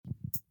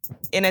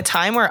In a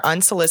time where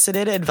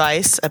unsolicited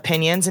advice,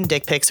 opinions, and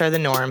dick pics are the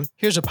norm,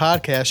 here's a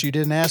podcast you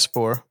didn't ask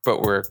for,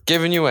 but we're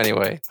giving you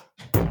anyway.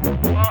 Well,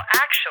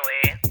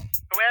 actually,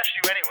 who asked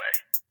you anyway?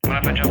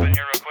 Mind if I jump in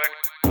here real quick?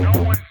 No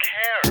one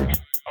cares.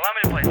 Allow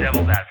me to play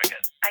devil's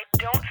advocate. I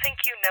don't think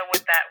you know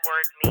what that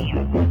word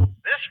means.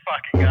 This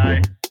fucking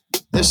guy.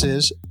 This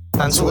is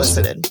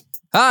unsolicited.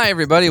 Hi,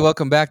 everybody.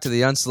 Welcome back to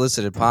the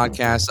Unsolicited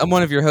Podcast. I'm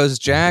one of your hosts,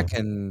 Jack,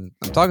 and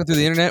I'm talking through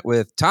the internet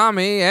with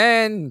Tommy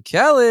and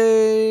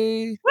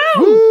Kelly.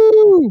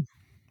 Woo!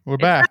 We're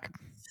back.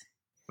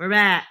 We're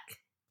back.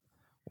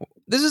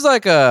 This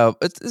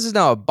is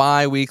now a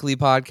bi-weekly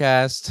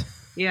podcast.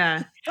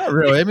 Yeah. Not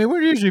really. I mean,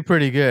 we're usually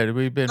pretty good.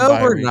 We've been. No,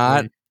 we're bi-weekly.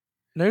 not.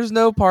 There's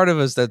no part of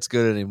us that's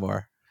good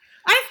anymore.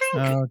 I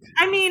think, Okay.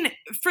 I mean,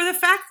 for the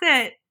fact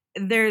that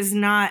there's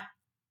not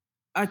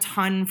a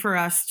ton for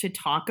us to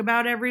talk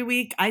about every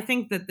week, I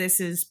think that this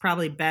is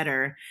probably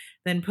better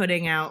than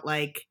putting out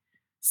like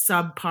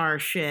subpar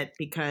shit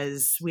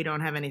because we don't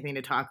have anything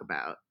to talk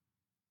about.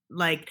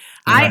 Like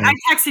I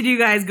texted you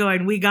guys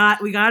going, we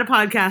got a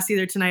podcast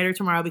either tonight or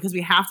tomorrow because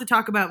we have to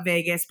talk about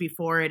Vegas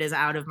before it is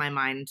out of my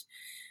mind.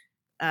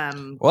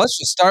 Well, let's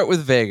just start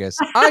with Vegas.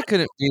 I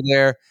couldn't be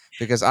there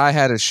because I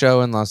had a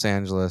show in Los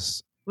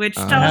Angeles. Which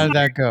How tell did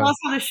that go? us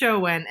how the show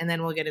went, and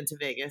then we'll get into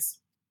Vegas.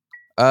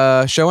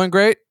 Show went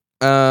great.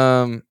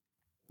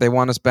 They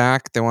want us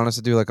back. They want us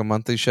to do like a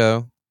monthly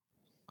show,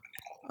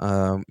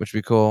 which would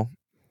be cool.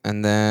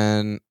 And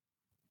then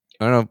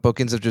I don't know,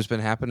 bookings have just been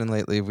happening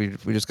lately. We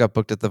just got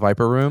booked at the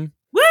Viper Room.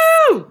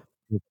 Woo!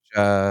 Which,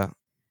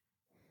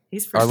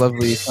 He's our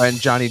lovely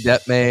friend Johnny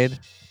Depp made,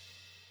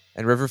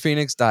 and River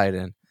Phoenix died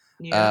in.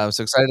 Yeah.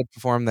 So excited to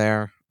perform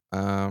there.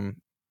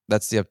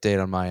 That's the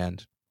update on my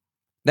end.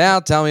 Now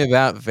tell me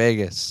about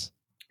Vegas.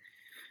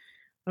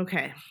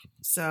 Okay,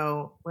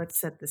 so let's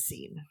set the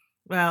scene.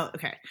 Well,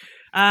 okay.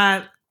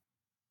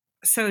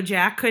 So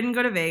Jack couldn't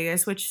go to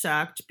Vegas, which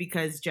sucked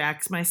because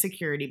Jack's my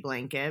security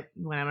blanket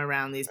when I'm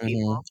around these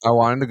people. I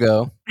wanted to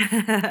go.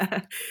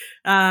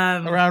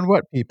 Around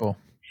what people?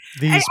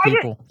 These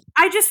people.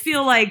 I just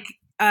feel like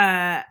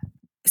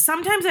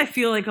sometimes I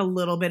feel like a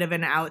little bit of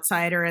an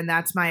outsider, and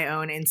that's my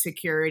own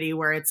insecurity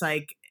where it's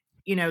like,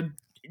 you know,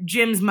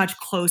 Jim's much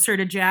closer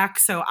to Jack,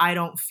 so I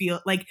don't feel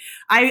like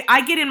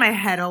I get in my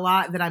head a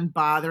lot that I'm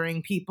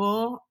bothering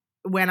people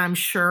when I'm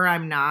sure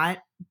I'm not,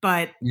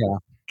 but yeah.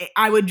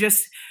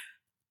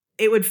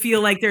 It would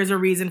feel like there's a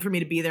reason for me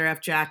to be there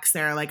if Jack's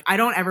there. Like, I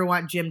don't ever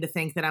want Jim to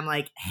think that I'm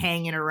like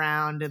hanging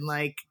around and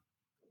like,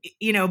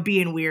 you know,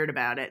 being weird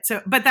about it.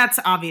 So, but that's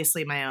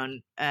obviously my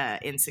own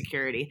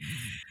insecurity.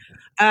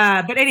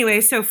 But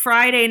anyway, so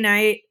Friday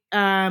night,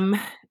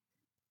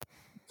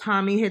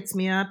 Tommy hits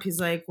me up. He's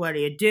like, "What are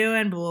you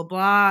doing?" Blah, blah,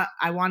 blah.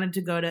 I wanted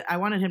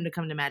him to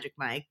come to Magic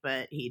Mike,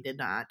 but he did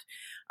not.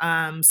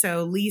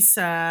 So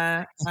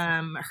Lisa,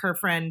 her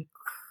friend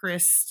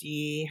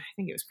Christy, I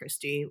think it was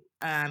Christy,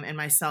 and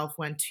myself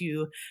went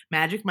to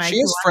Magic Mike. She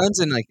has friends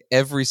in like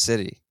every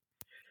city.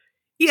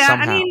 Yeah,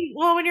 somehow. I mean,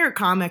 well, when you're a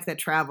comic that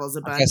travels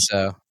a bunch. I guess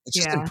so. It's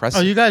just impressive.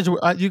 Oh,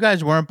 you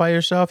guys weren't by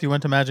yourself? You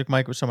went to Magic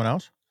Mike with someone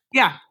else?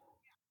 Yeah.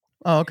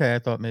 Oh, okay. I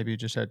thought maybe you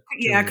just had.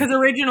 Yeah, because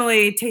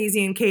originally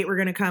Tazy and Kate were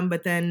going to come,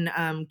 but then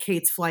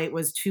Kate's flight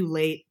was too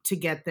late to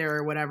get there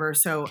or whatever.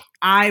 So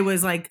I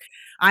was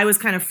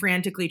kind of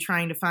frantically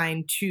trying to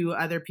find two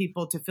other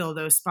people to fill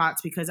those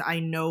spots because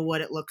I know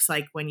what it looks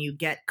like when you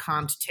get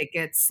comped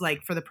tickets. Like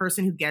for the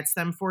person who gets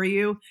them for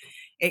you,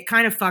 it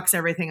kind of fucks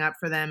everything up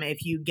for them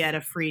if you get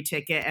a free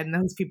ticket and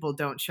those people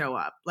don't show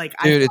up. Like,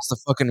 dude, it's the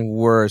fucking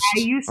worst.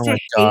 I used oh to my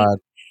hate god.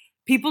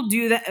 People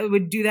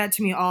would do that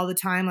to me all the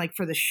time, like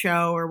for the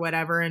show or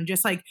whatever. And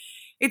just like,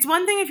 it's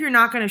one thing if you're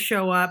not going to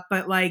show up,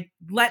 but like,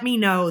 let me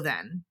know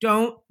then.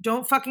 Don't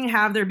fucking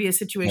have there be a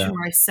situation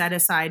where I set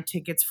aside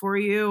tickets for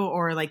you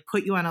or like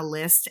put you on a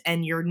list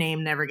and your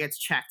name never gets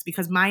checked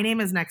because my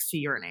name is next to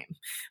your name.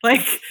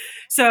 Like,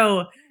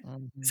 so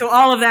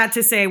all of that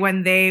to say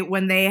when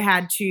they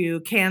had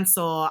to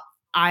cancel,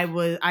 I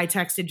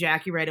texted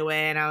Jackie right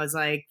away and I was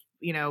like,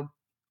 you know,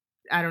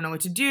 I don't know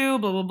what to do,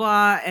 blah, blah,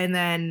 blah. And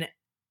then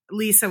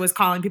Lisa was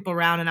calling people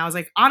around and I was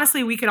like,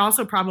 honestly, we could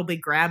also probably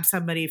grab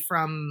somebody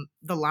from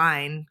the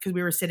line because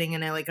we were sitting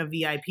in a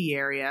VIP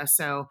area.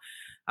 So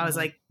I was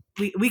like,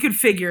 we could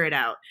figure it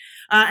out.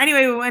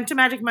 Anyway, we went to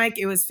Magic Mike.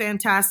 It was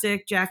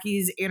fantastic.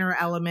 Jackie's in her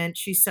element.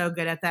 She's so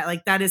good at that.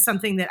 Like that is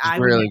something that I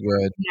really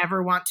would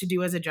never want to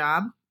do as a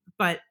job,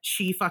 but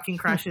she fucking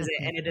crushes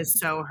it. And it is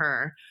so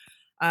her.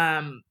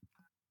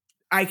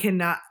 I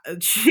cannot,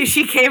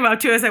 she came up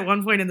to us at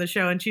one point in the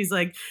show and she's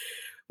like,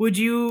 would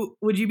you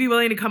be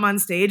willing to come on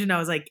stage? And I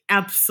was like,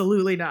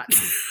 absolutely not.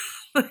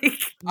 Like,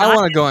 I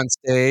want to go on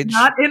stage.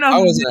 Not in a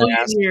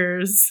million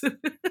years.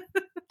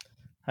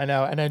 I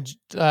know. And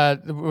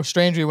then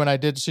strangely, when I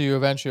did see you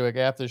eventually, like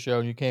after the show,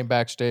 and you came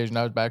backstage, and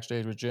I was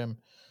backstage with Jim,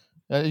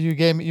 you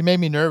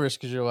made me nervous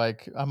because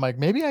I'm like,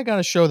 maybe I got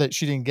a show that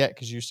she didn't get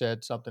because you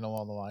said something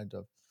along the lines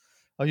of,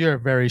 "Oh, you're a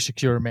very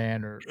secure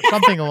man," or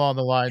something along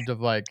the lines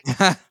of like.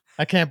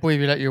 I can't believe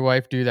you let your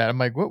wife do that. I'm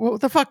like,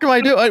 what the fuck do I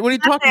do? What are you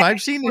talking about?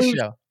 I've seen this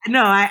show.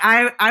 No,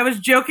 I was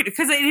joking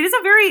because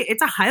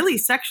it's a highly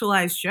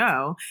sexualized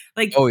show.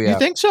 Like, Oh yeah. You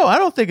think so? I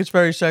don't think it's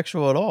very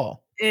sexual at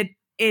all.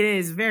 it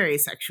is very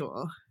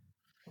sexual.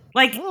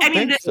 Like, don't I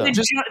mean, think so.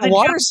 Just the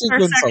water jokes are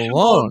sequence sexual.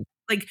 alone.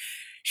 Like,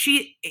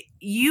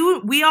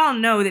 we all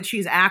know that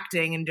she's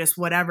acting and just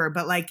whatever,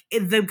 but like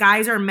the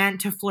guys are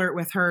meant to flirt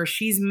with her.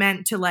 She's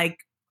meant to like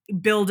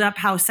build up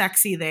how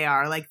sexy they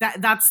are. Like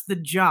that's the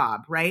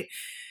job, right?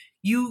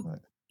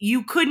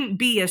 You couldn't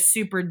be a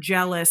super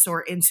jealous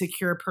or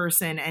insecure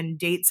person and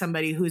date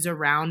somebody who's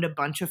around a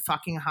bunch of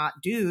fucking hot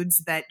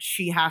dudes that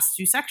she has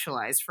to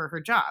sexualize for her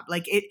job.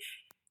 Like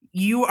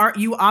you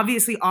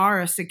obviously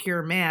are a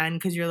secure man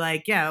because you're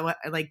like, yeah,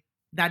 like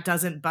that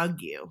doesn't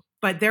bug you.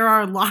 But there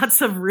are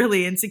lots of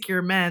really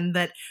insecure men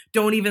that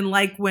don't even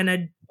like when a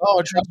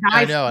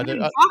guy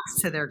talks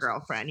to their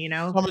girlfriend, you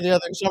know? Some of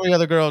the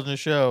other girls in the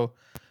show,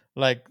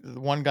 like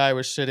one guy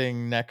was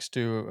sitting next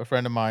to a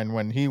friend of mine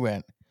when he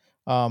went.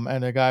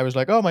 And the guy was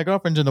like, "Oh, my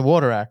girlfriend's in the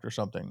Water Act or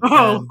something."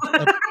 Oh.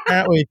 And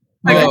apparently,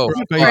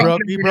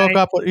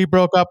 he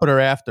broke up with her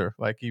after.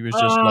 Like he was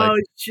just like,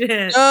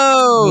 shit.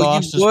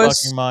 lost his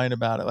fucking mind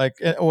about it. Like,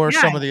 or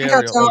some of the Look how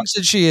area.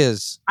 talented she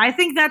is. I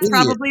think that's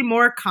Idiot. probably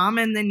more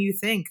common than you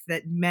think,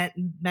 that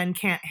men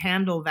can't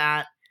handle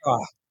that.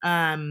 Oh.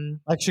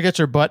 Like she gets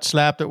her butt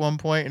slapped at one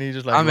point, and he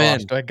just like, I'm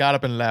in. I got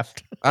up and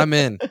left. I'm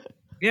in.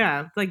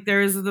 Yeah, like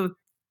there's the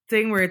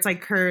thing where it's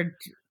like her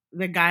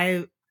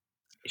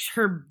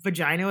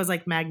vagina was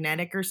like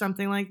magnetic or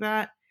something like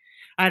that.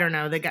 I don't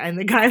know. The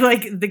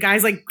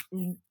guy's like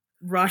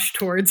rushed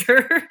towards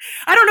her.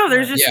 I don't know.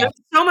 There's just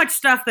so much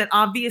stuff that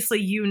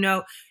obviously, you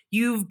know,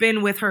 you've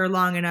been with her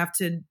long enough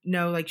to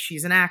know, like,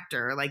 she's an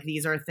actor. Like,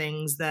 these are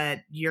things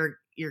that you're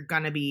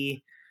gonna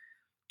be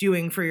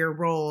doing for your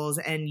roles,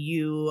 and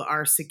you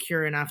are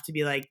secure enough to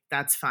be like,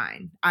 that's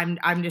fine.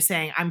 I'm just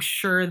saying, I'm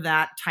sure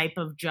that type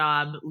of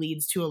job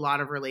leads to a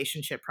lot of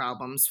relationship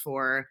problems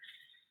for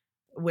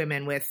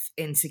women with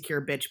insecure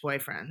bitch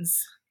boyfriends.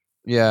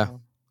 Yeah.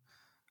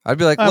 I'd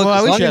be like, look, well,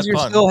 as long as you're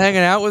still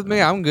hanging out with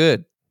me, I'm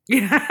good.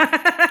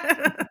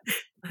 Yeah.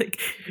 Like,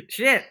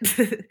 shit.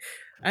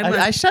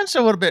 I sense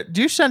a little bit.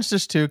 Do you sense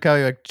this too,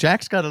 Kelly? Like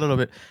Jack's got a little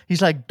bit.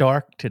 He's like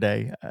dark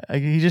today.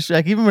 He just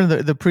like, even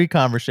in the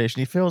pre-conversation,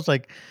 he feels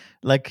like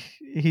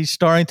he's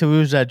starting to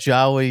lose that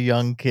jolly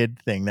young kid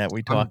thing that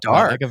we talked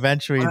about. Like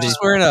eventually, I'm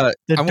the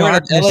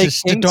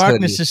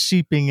darkness is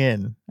seeping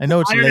in. I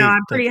know it's late.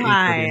 I'm pretty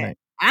high.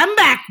 I'm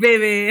back,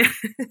 baby.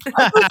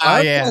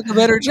 Yeah, like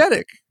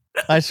energetic.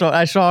 I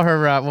saw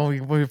her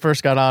when we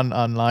first got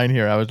online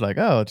here. I was like,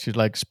 oh, she's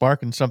like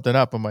sparking something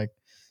up. I'm like,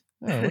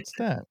 oh, what's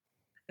that?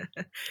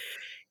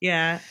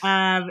 Yeah.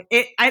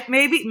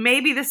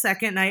 Maybe the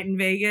second night in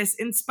Vegas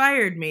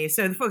inspired me.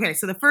 So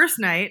the first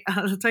night,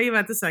 I'll tell you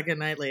about the second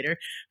night later.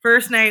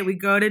 First night, we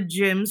go to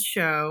Jim's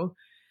show.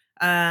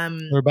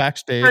 We're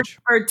backstage.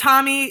 Or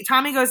Tommy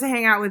goes to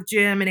hang out with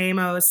Jim and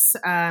Amos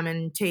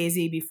and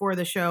Tazy before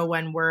the show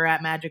when we're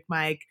at Magic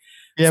Mike.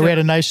 Yeah, we had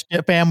a nice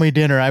family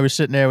dinner. I was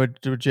sitting there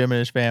with Jim and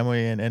his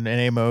family and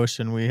Amos,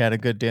 and we had a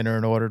good dinner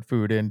and ordered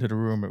food into the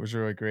room. It was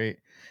really great.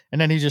 And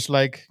then he just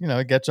like, you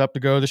know, gets up to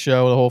go to the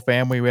show. The whole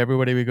family,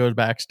 everybody, we go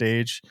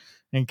backstage,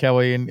 and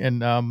Kelly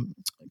and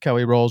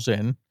Kelly rolls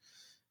in.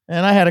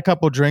 And I had a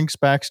couple drinks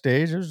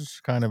backstage. It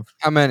was kind of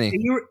how many?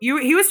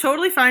 He was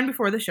totally fine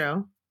before the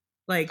show.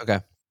 Like, okay,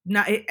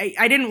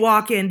 I didn't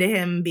walk into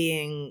him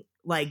being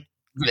like,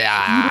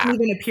 yeah, he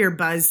didn't even appear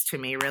buzzed to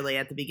me really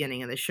at the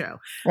beginning of the show.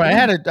 Well, I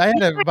had a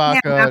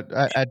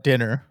vodka at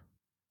dinner.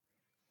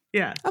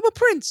 Yeah, I'm a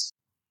prince.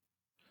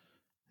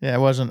 Yeah, I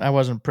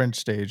wasn't Prince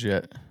stage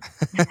yet.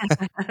 Yeah,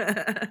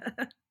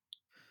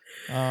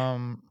 I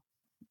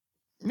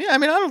mean, I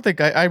don't think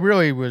I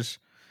really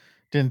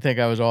didn't think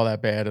I was all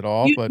that bad at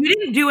all. You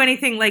didn't do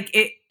anything like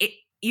it.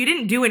 You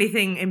didn't do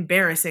anything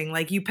embarrassing.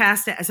 Like, you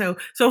passed it. So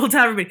we'll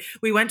tell everybody.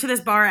 We went to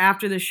this bar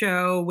after the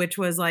show, which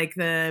was like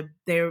the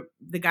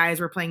guys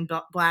were playing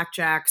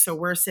blackjack. So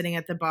we're sitting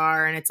at the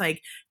bar, and it's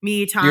like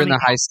me, Tommy. You're in the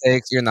high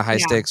stakes. You're in the high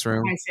stakes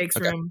room. High stakes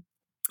room.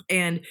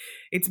 And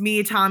it's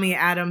me, Tommy,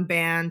 Adam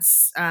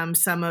Bance,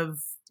 some of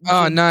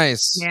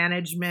nice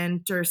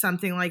management or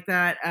something like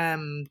that.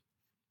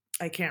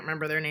 I can't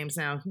remember their names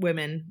now.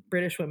 Women,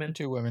 British women.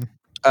 2 women.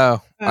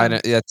 Oh, I know.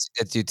 Yeah,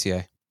 it's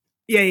UTA.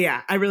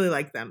 Yeah, I really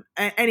like them.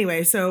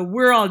 Anyway, so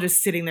we're all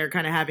just sitting there,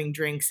 kind of having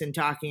drinks and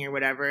talking or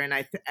whatever. And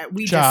I think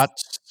we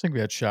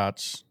had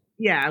shots.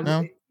 Yeah,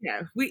 no?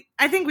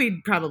 I think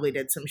we probably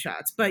did some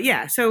shots, but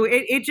yeah. So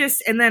it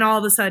just, and then all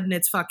of a sudden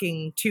it's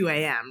fucking 2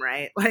 a.m.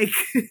 Right? Like,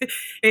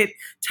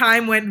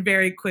 time went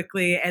very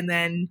quickly, and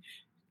then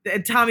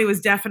Tommy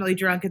was definitely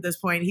drunk at this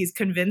point. He's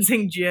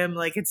convincing Jim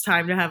like it's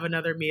time to have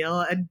another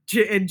meal, and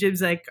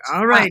Jim's like,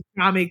 "All right,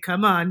 Tommy,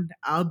 come on,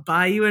 I'll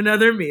buy you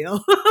another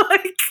meal."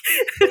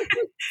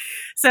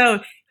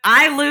 So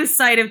I lose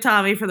sight of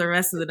Tommy for the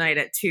rest of the night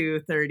at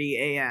 2:30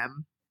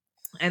 a.m.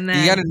 And then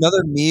you got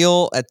another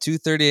meal at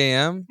 2:30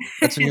 a.m.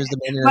 That's when he was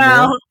demanding.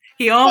 Well,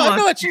 He Well,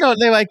 almost.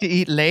 they like to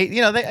eat late.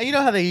 You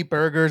know how they eat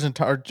burgers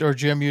or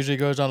Jim usually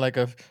goes on like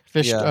a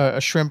fish, Yeah.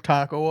 a shrimp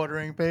taco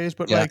ordering phase.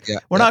 But Yeah,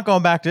 we're not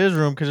going back to his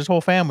room because his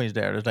whole family's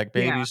there. There's like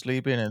babies Yeah.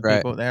 sleeping and Right.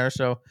 people there.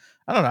 So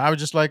I don't know. I was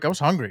just like, I was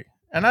hungry,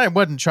 and I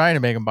wasn't trying to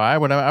make him buy.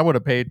 I would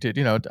have paid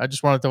to, I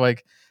just wanted to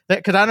like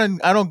that because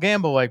I don't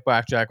gamble like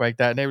blackjack like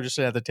that. And they were just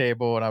sitting at the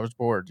table, and I was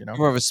bored.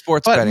 More of a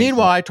sports But betting.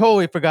 meanwhile, I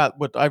totally forgot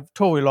I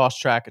totally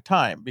lost track of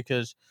time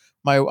because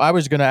I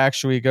was going to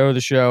actually go to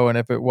the show, and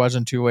if it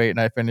wasn't too late and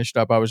I finished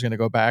up, I was going to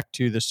go back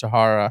to the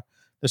Sahara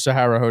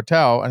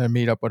Hotel and then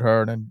meet up with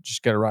her and then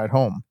just get a ride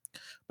home.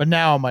 But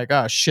now I'm like,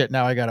 oh shit!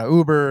 Now I got an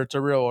Uber. It's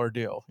a real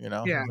ordeal,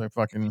 Yeah. Like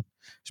fucking,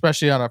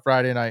 especially on a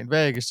Friday night in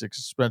Vegas, it's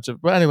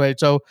expensive. But anyway,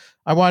 so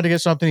I wanted to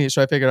get something to eat,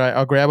 so I figured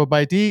I'll grab a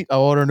bite to eat.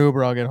 I'll order an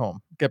Uber. I'll get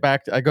home. Get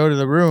back. I go to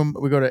the room.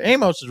 We go to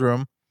Amos's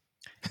room.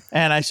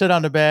 And I sit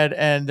on the bed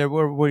and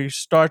we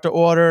start to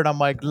order, and I'm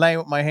like laying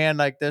with my hand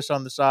like this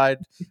on the side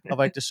of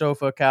like the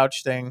sofa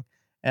couch thing.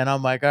 And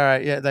I'm like, all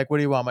right, yeah, like, what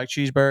do you want? I'm like,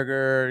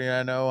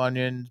 cheeseburger, no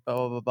onions, blah,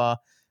 blah, blah, blah.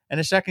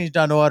 And the second he's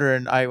done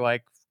ordering, I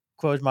like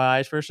closed my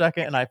eyes for a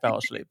second and I fell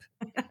asleep.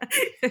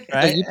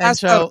 Right. You And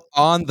passed out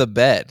on the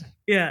bed.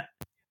 Yeah.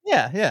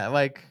 yeah,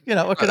 like,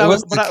 because It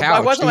wasn't the I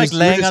couch. wasn't You like were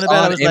laying just on the bed.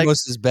 I on was like,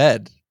 Amos's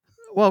bed.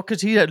 well,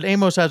 because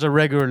Amos has a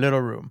regular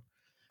little room.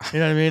 You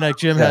know what I mean? Like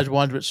Jim Yeah. has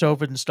ones with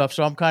sofas and stuff.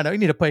 So I'm you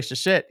need a place to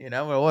sit,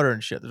 we're ordering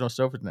shit. There's no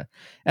sofas in there.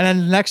 And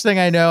then the next thing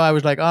I know, I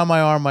was like on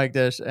my arm like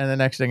this. And the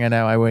next thing I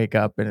know, I wake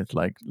up and it's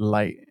like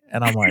light.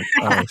 And I'm like,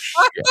 oh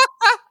shit.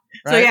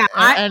 So yeah,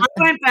 And-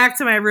 I went back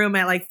to my room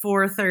at like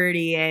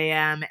 4:30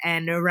 a.m.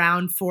 and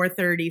around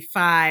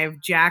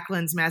 4:35,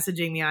 Jacqueline's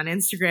messaging me on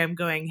Instagram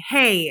going,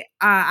 "Hey,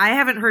 I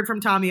haven't heard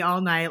from Tommy all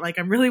night. Like,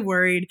 I'm really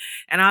worried."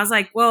 And I was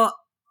like, "Well,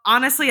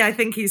 honestly, I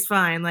think he's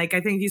fine. Like,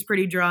 I think he's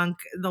pretty drunk.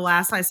 The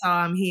last I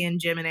saw him, he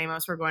and Jim and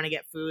Amos were going to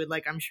get food.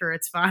 Like, I'm sure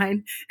it's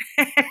fine."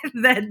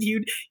 And then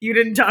you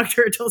didn't talk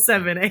to her till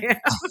 7 a.m.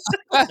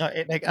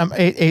 I'm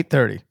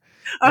 8:30.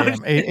 Oh,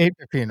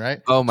 8:15,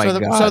 right? Oh my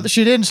God. So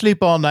she didn't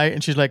sleep all night,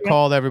 and she's like Yeah.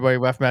 called everybody,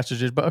 left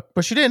messages, but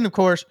she didn't, of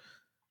course,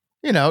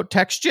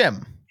 text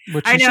Jim,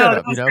 which I she should know,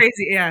 have, that's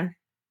crazy. Yeah.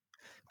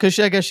 because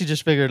I guess she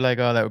just figured like,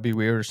 oh, that would be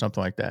weird or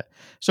something like that.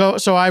 So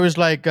I was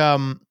like,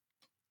 really,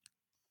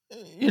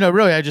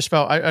 I just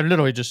I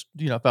literally just,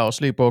 fell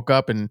asleep, woke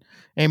up, and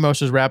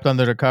Amos was wrapped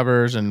under the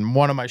covers, and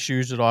one of my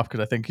shoes is off because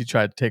I think he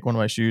tried to take one of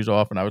my shoes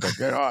off, and I was like,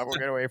 get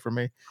away from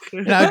me.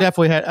 And I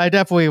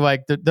definitely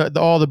like the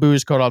all the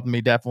booze caught up to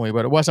me, definitely,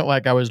 but it wasn't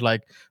like I was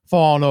like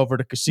falling over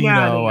the casino.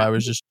 Yeah. I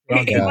was just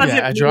drunk. It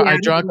wasn't I me,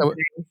 drunk.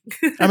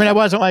 I mean, I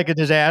wasn't like a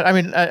disaster. I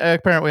mean,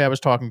 apparently I was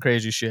talking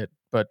crazy shit,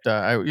 but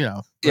Yeah,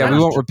 we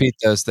won't repeat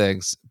those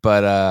things.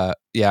 But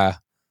yeah,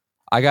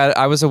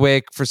 I was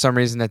awake for some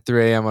reason at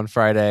 3 a.m. on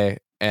Friday,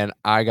 and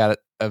I got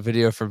a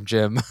video from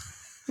Jim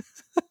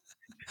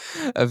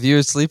of you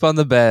asleep on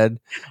the bed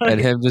and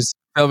him just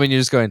filming you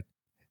just going,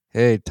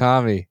 "Hey,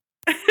 Tommy.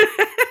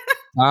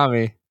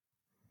 Tommy.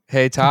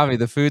 Hey, Tommy,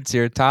 the food's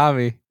here.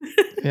 Tommy."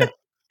 Yeah.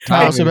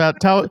 Tell us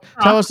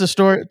the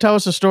story. Tell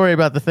us the story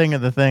about the thing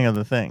of the thing of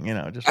the thing.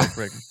 Just like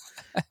friggin'.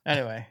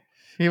 Anyway,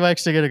 he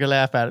likes to get a good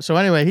laugh at it. So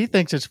anyway, he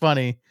thinks it's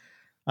funny,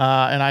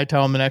 and I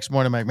tell him the next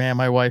morning, like, man,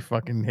 my wife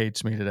fucking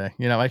hates me today.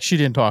 Like she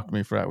didn't talk to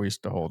me for at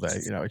least the whole day.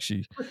 Like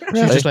she's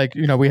just like,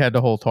 we had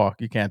the whole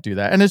talk. You can't do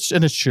that, and it's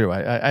true.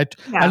 I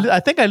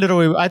think I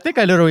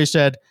literally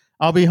said,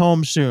 I'll be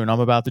home soon.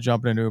 I'm about to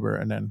jump in an Uber,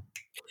 and then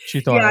she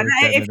thought I was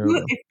getting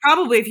an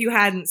Uber. If you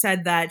hadn't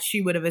said that,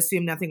 she would have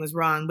assumed nothing was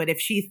wrong. But if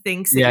she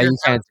thinks that Yeah, you're you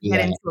can't about to do get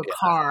that. into a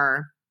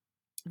car,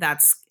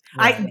 that's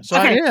Right.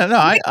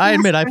 I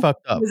admit I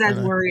fucked up. was as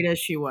worried as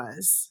she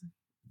was.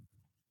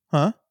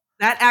 Huh?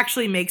 That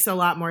actually makes a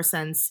lot more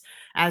sense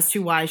as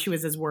to why she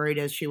was as worried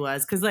as she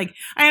was. Because, like,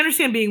 I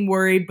understand being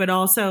worried, but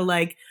also,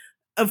 like,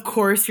 of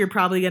course, you're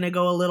probably going to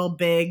go a little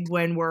big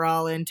when we're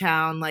all in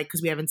town, like,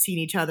 because we haven't seen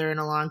each other in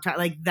a long time.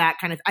 Like, that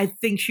kind of, I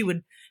think she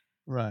would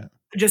Right.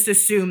 just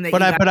assume that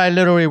But I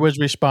literally was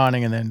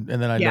responding, and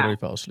then I literally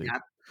fell asleep. Yeah.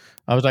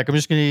 I was like, I'm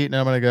just gonna eat and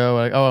I'm gonna go.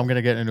 Like, oh, I'm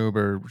gonna get an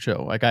Uber.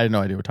 Chill. Like, I had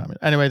no idea what time it is.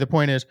 Anyway, the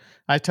point is,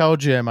 I tell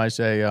Jim, I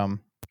say, oh,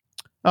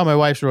 my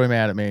wife's really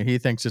mad at me. He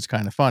thinks it's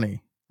kind of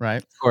funny,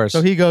 right? Of course.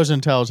 So he goes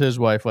and tells his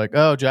wife, like,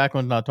 oh,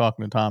 Jacqueline's not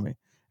talking to Tommy,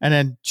 and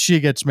then she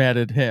gets mad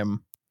at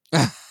him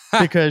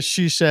because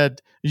she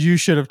said you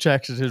should have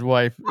texted his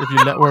wife if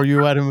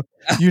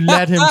you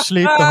let him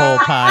sleep the whole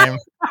time.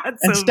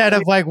 Instead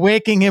of like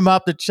waking him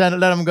up to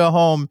let him go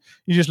home,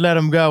 you just let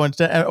him go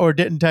instead, or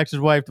didn't text his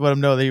wife to let him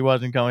know that he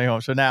wasn't coming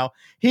home. So now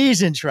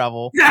he's in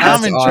trouble.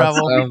 I'm in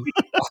trouble.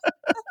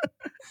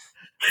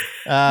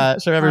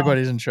 So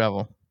everybody's in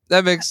trouble.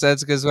 That makes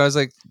sense because when I was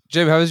like,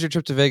 Jim, how was your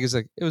trip to Vegas?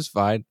 Like, it was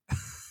fine.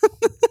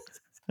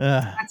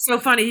 That's so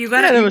funny. You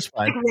gotta it was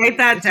fine. write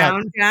that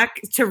down,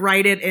 Jack, to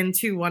write it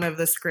into one of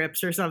the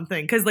scripts or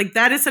something. Because like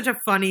that is such a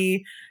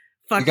funny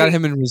You got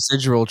him in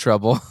residual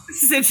trouble.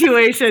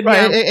 situation.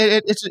 Right. Yeah.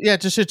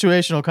 It's a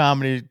situational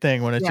comedy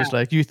thing when it's just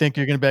like you think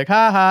you're gonna be like,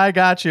 ha ha, I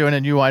got you, and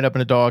then you wind up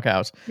in a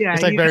doghouse. Yeah,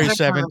 It's like you very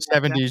gotta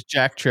 70s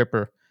Jack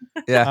Tripper.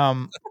 Yeah.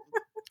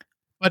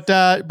 But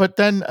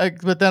then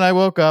I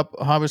woke up.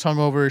 I was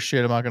hungover as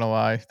shit. I'm not gonna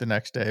lie. The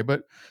next day,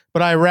 but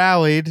I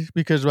rallied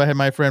because I had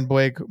my friend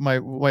Blake. My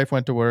wife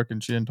went to work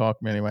and she didn't talk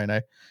to me anyway,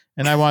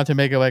 and I wanted to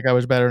make it like I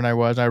was better than I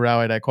was. I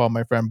rallied. I called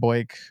my friend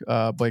Blake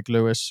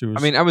Lewis, who's.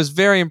 I mean, I was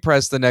very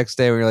impressed the next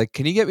day when you're like,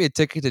 "Can you get me a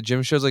ticket to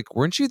Jim shows?" Like,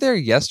 weren't you there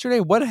yesterday?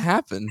 What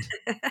happened?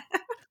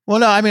 Well,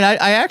 no, I mean, I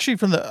actually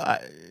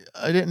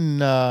I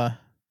didn't.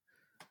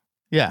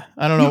 Yeah,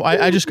 I don't know.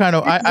 I just kind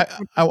of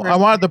I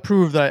wanted to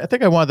prove that I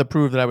think I wanted to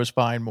prove that I was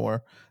fine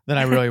more than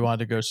I really wanted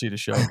to go see the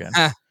show again.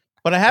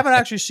 But I haven't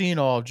actually seen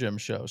all of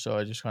Jim's shows, so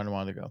I just kind of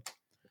wanted to go.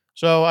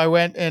 So I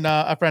went, and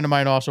a friend of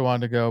mine also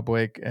wanted to go,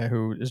 Blake,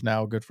 who is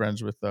now good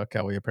friends with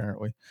Kelly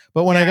apparently.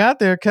 But when I got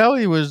there,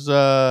 Kelly was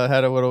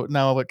had a little.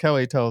 Now I'll let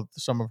Kelly tell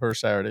some of her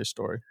Saturday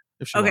story.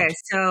 If she Okay,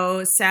 wants.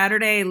 so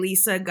Saturday,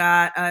 Lisa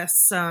got us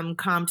some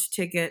comped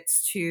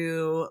tickets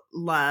to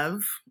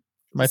Love.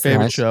 My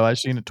favorite Nice. show. I've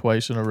seen it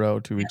twice in a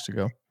row 2 weeks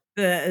ago.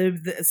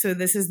 So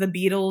this is the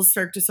Beatles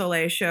Cirque du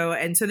Soleil show,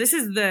 and so this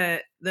is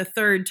the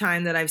third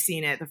time that I've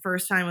seen it. The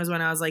first time was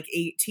when I was like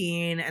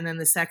 18, and then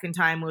the second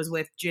time was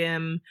with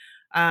Jim,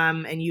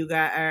 and you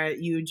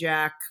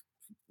Jack,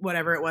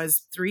 whatever it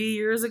was, 3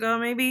 years ago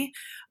maybe.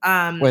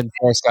 When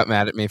Forrest got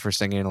mad at me for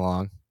singing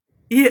along.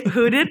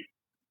 Who did?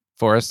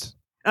 Forrest.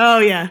 Oh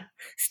yeah,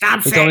 stop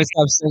He singing. told me to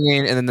stop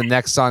singing, and then the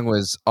next song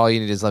was "All You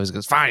Need Is Love." He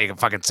goes, "Fine, you can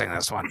fucking sing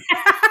this one."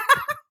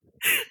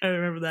 I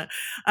remember that.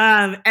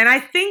 And I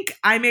think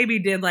I maybe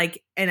did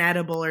like an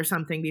edible or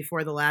something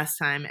before the last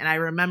time. And I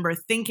remember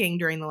thinking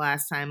during the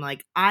last time,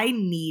 like, I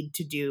need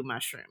to do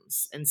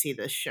mushrooms and see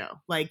this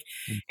show. Like,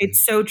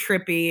 it's so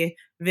trippy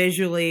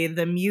visually.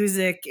 The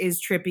music is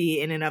trippy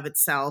in and of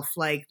itself.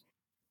 Like,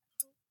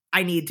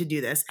 I need to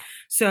do this.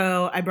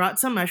 So I brought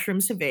some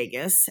mushrooms to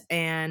Vegas,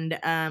 and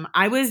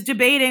I was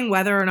debating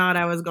whether or not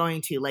I was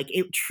going to. Like,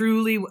 it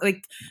truly,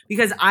 like,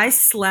 because I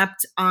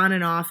slept on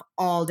and off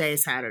all day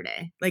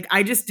Saturday. Like,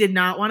 I just did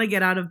not want to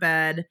get out of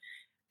bed.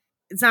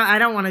 I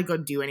don't want to go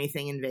do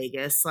anything in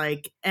Vegas.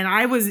 Like, and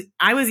I was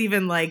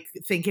even like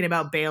thinking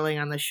about bailing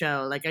on the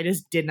show. Like, I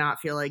just did not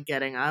feel like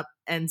getting up.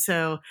 And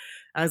so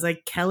I was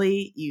like,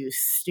 Kelly, you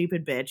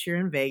stupid bitch, you're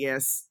in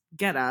Vegas.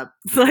 Get up.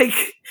 Like,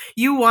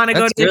 you want to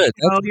go to the show.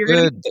 That's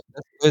good.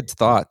 That's good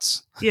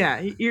thoughts.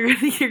 Yeah, you're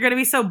gonna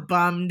be so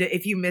bummed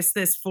if you miss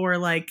this for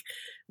like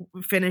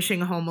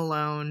finishing Home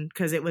Alone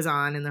because it was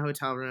on in the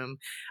hotel room.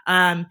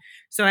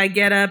 So I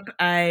get up,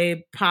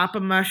 I pop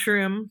a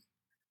mushroom,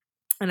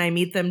 and I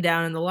meet them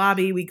down in the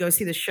lobby. We go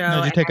see the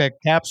show. Did you take a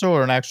capsule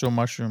or an actual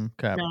mushroom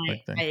cap?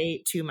 I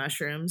ate 2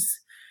 mushrooms.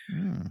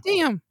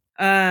 Damn.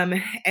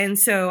 And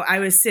so I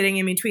was sitting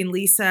in between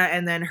Lisa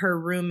and then her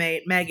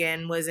roommate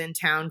Megan was in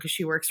town because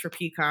she works for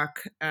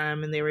Peacock,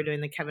 and they were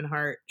doing the Kevin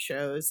Hart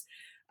shows.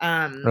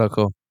 Real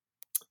cool.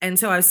 And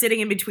so I was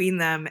sitting in between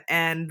them,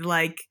 and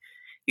like,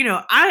 you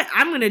know,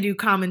 I'm gonna do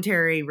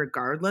commentary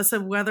regardless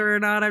of whether or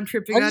not I'm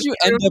tripping. How did you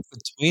end up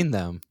between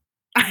them?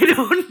 I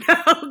don't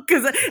know,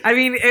 because I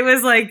mean, it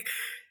was like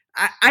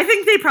I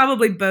think they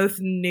probably both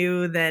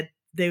knew that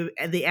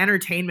the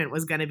entertainment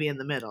was going to be in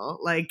the middle.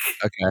 Like,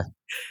 okay.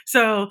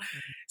 So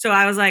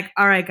I was like,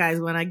 all right,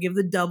 guys, when I give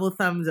the double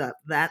thumbs up,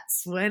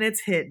 that's when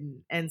it's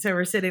hidden. And so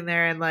we're sitting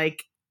there and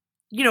like,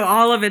 you know,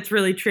 all of it's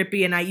really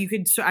trippy, and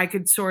I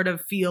could sort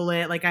of feel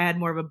it. Like, I had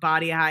more of a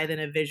body high than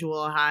a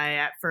visual high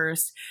at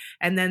first.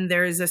 And then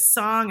there's a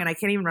song, and I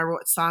can't even remember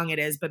what song it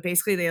is, but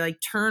basically they like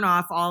turn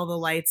off all the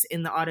lights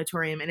in the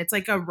auditorium, and it's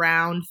like a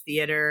round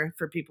theater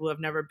for people who have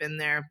never been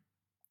there.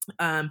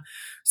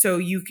 So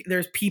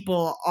there's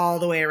people all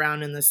the way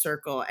around in the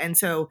circle, and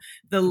so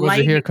the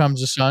light. Here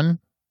Comes the Sun?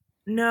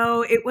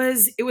 No, it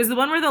was the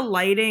one where the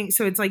lighting,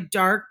 so it's like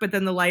dark, but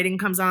then the lighting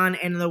comes on,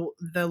 and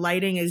the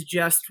lighting is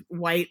just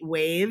white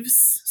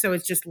waves, so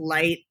it's just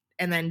light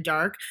and then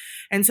dark,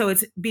 and so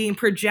it's being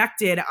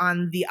projected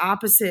on the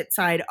opposite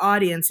side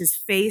audience's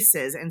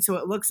faces, and so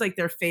it looks like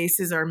their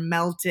faces are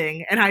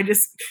melting, and I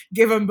just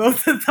give them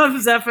both a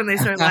thumbs up and they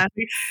start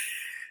laughing.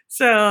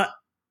 So,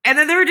 and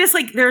then there were just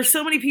like, there are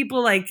so many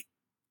people like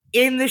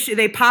in the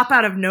they pop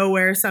out of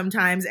nowhere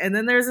sometimes, and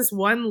then there's this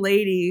one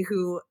lady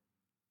who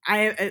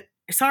I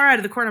saw her out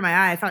of the corner of my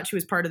eye. I thought she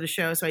was part of the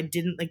show, so I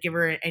didn't like give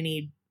her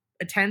any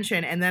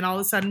attention. And then all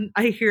of a sudden,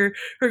 I hear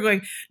her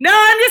going, "No,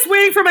 I'm just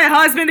waiting for my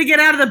husband to get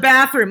out of the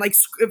bathroom," like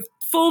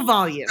full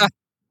volume,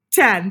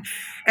 10.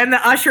 And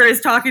the usher is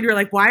talking to her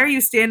like, "Why are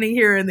you standing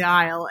here in the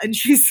aisle?" And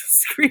she's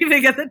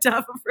screaming at the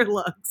top of her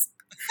lungs.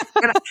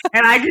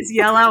 And I just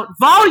yell out,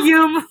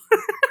 "Volume!"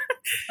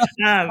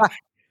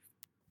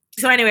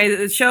 So anyway,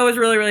 the show was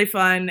really, really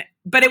fun.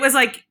 But it was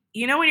like,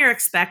 you know, when you're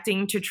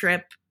expecting to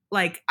trip.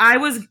 Like, I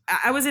was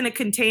in a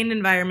contained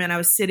environment. I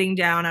was sitting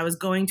down. I was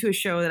going to a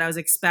show that I was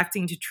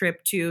expecting to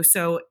trip to.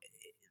 So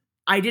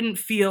I didn't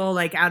feel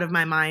like out of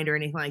my mind or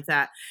anything like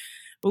that.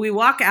 But we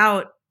walk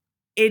out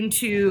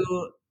into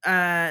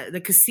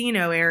the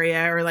casino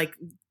area, or like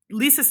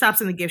Lisa stops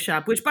in the gift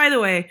shop, which, by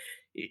the way,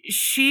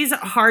 she's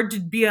hard to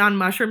be on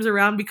mushrooms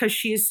around because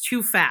she is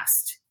too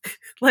fast.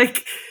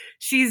 Like,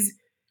 she's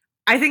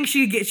I think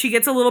she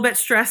gets a little bit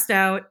stressed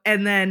out,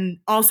 and then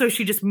also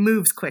she just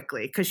moves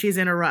quickly because she's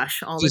in a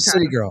rush all She's the a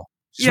time. city girl.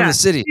 She's from the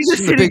city. She's a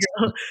She's from the city big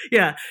girl.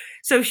 Yeah.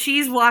 So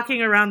she's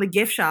walking around the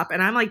gift shop,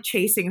 and I'm like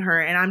chasing her,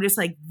 and I'm just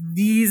like,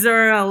 these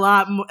are a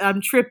lot.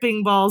 I'm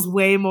tripping balls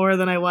way more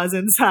than I was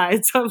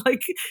inside. So I'm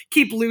like,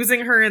 keep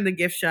losing her in the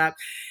gift shop.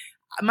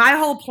 My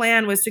whole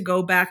plan was to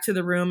go back to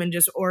the room and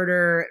just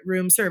order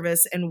room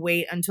service and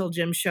wait until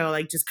Jim's show,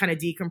 like just kind of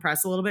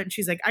decompress a little bit. And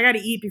she's like, I got to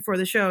eat before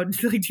the show.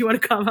 Like, do you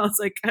want to come? I was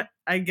like,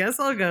 I guess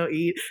I'll go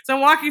eat. So I'm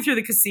walking through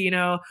the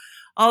casino.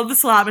 All the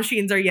slot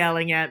machines are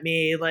yelling at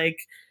me, like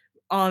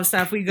all of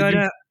stuff. We go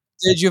to.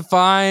 Did you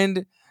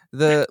find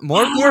the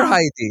more beer,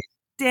 Heidi?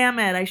 Damn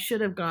it! I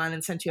should have gone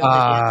and sent you a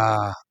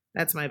video.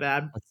 That's my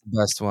bad. That's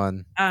the best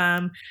one.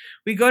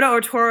 We go to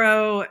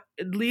Otoro.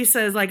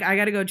 Lisa's like, I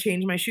got to go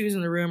change my shoes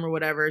in the room or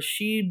whatever.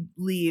 She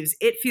leaves.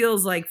 It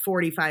feels like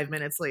 45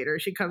 minutes later.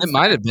 She comes. It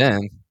might have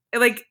been.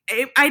 Like,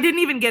 I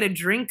didn't even get a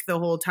drink the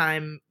whole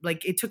time.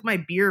 Like, it took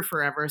my beer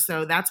forever.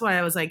 So that's why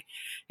I was like,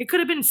 it could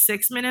have been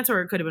 6 minutes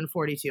or it could have been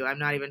 42. I'm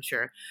not even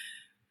sure.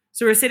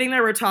 So we're sitting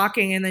there, we're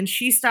talking, and then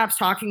she stops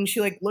talking.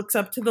 She like looks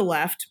up to the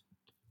left,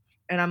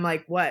 and I'm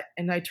like, what?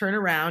 And I turn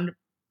around.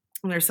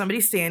 And there's somebody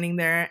standing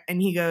there,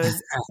 and he goes,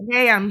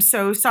 hey, I'm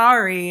so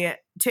sorry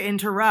to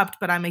interrupt,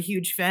 but I'm a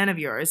huge fan of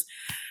yours.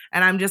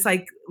 And I'm just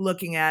like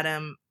looking at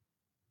him,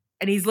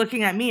 and he's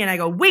looking at me, and I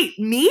go, wait,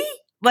 me?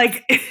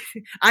 Like,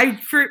 I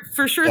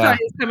for sure thought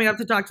he was coming up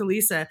to talk to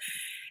Lisa.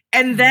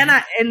 And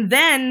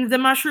then the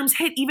mushrooms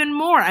hit even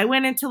more. I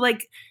went into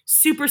like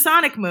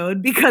supersonic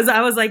mode because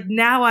I was like,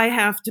 now I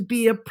have to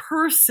be a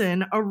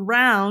person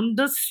around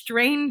a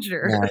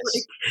stranger.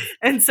 Nice.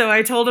 And so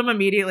I told him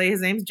immediately,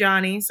 his name's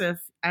Johnny. So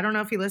I don't know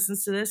if he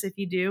listens to this. If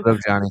you do, love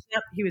Johnny.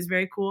 Yep, he was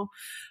very cool.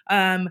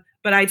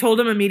 But I told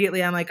him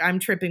immediately, I'm like, I'm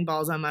tripping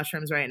balls on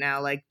mushrooms right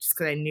now. Like, just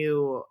because I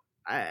knew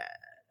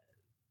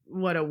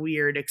what a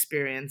weird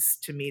experience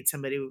to meet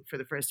somebody for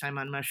the first time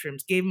on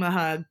mushrooms. Gave him a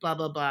hug, blah,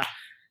 blah, blah.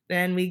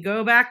 Then we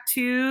go back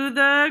to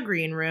the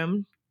green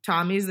room.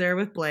 Tommy's there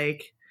with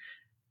Blake.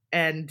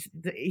 And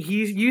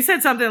you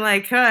said something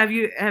like, huh, have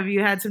you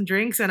had some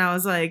drinks? And I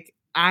was like,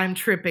 I'm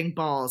tripping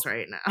balls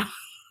right now.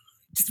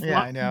 Yeah,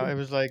 I know. It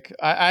was like,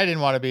 I didn't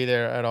want to be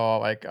there at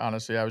all. Like,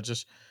 honestly, I was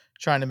just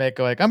trying to make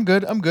like, I'm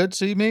good.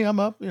 See me, I'm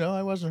up.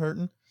 I wasn't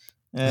hurting.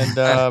 And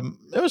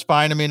it was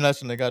fine. I mean,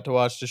 listen, I got to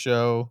watch the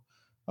show.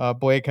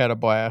 Blake had a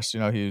blast.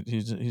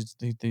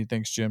 He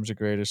thinks Jim's the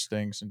greatest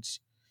thing since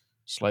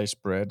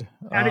sliced bread.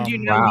 How did you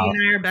know me and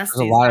I are besties? There's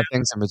a lot of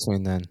things in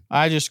between then.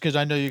 Because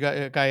I know you got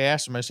a guy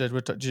asked him. I said,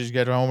 "Did you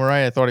get home all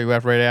right?" I thought he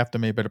left right after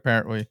me, but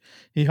apparently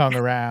he hung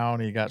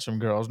around. He got some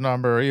girl's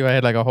number. He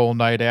had like a whole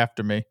night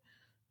after me.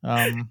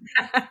 But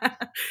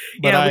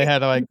I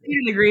had like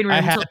in the green room.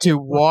 I had to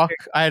walk.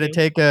 I had to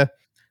take a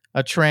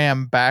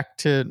tram back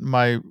to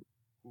my.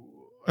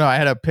 No, I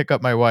had to pick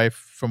up my wife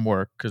from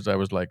work because I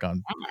was like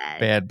on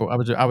bad boy.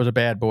 I was a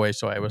bad boy,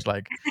 so I was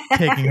like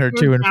taking her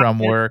to and from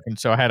work, and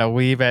so I had to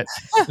leave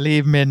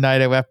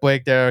midnight. I left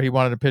Blake there. He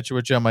wanted a picture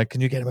with Jim. I'm like, can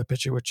you get him a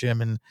picture with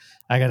Jim? And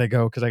I gotta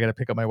go because I gotta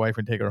pick up my wife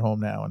and take her home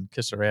now and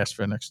kiss her ass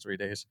for the next 3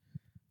 days.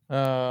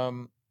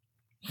 And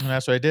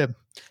that's what I did.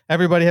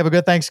 Everybody have a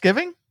good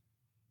Thanksgiving.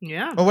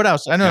 Yeah. Or what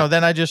else? I don't know.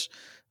 Then I just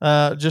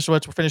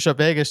let's finish up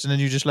Vegas, and then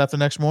you just left the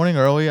next morning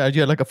early. You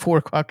had like a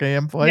 4:00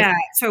 a.m. flight. Yeah,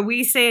 so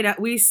we stayed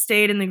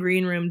in the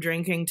green room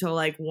drinking till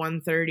like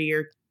 1:30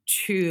 or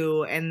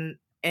 2, and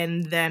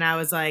then I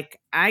was like,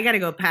 I gotta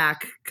go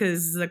pack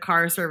because the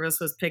car service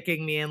was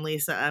picking me and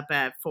Lisa up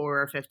at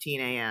 4:15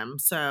 a.m.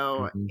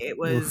 So it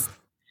was.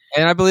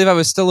 And I believe I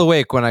was still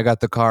awake when I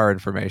got the car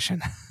information.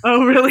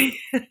 Oh, really?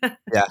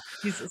 Yeah.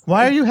 Jesus.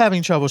 Why are you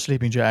having trouble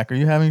sleeping, Jack? Are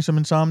you having some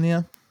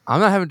insomnia? I'm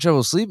not having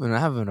trouble sleeping.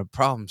 I'm having a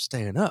problem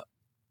staying up.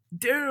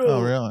 Dude.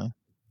 Oh, really?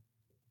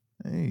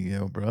 There you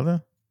go,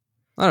 brother.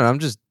 I don't know. I'm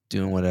just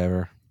doing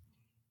whatever.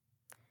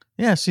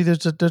 Yeah. See,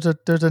 there's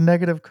a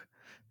negative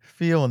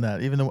feel in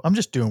that. Even though I'm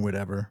just doing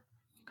whatever,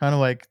 kind of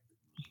like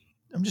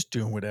I'm just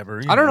doing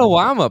whatever. I don't know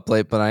why I'm up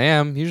late, but I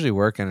am usually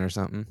working or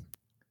something.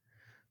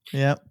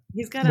 Yeah.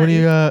 He's got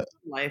a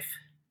life.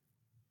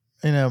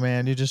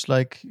 Man,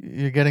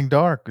 you're getting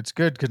dark. It's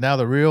good because now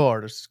the real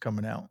artist is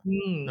coming out.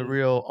 The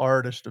real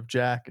artist of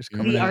Jack is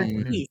coming out.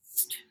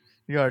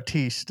 The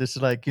artiste. It's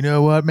like, you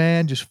know what,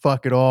 man? Just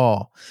fuck it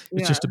all.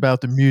 It's just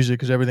about the music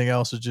because everything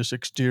else is just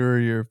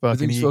exterior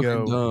fucking ego.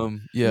 Fucking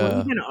dumb. Yeah.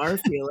 Well, even our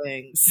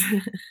feelings.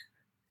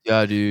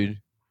 Yeah, dude.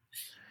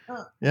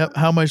 Yep.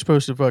 How am I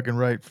supposed to fucking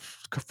write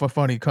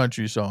funny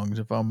country songs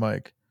if I'm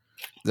like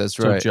that's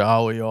so right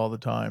jolly all the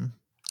time?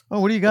 Oh,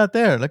 what do you got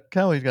there? Look,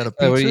 Kelly's got a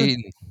pizza. Hey, what are you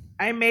eating?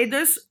 I made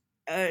this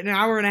an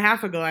hour and a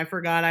half ago. I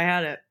forgot I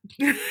had it.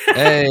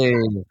 Hey.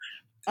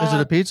 Is it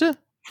a pizza?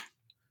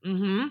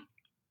 Mm-hmm.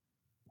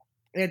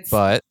 It's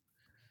on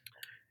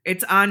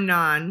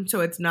naan. So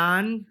it's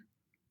naan,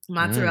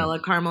 mozzarella,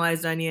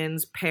 caramelized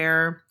onions,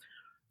 pear.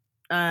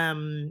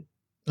 Oh,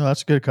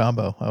 that's a good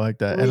combo. I like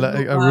that.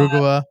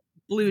 Arugula,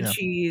 blue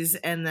cheese,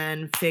 and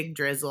then fig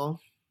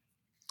drizzle.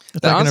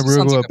 It's like an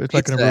arugula. It's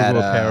like an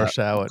arugula pear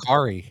salad.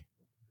 Curry.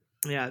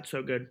 Yeah, it's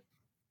so good.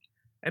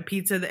 A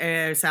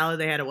pizza, salad.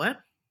 They had a what?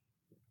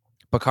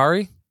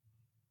 Bakari.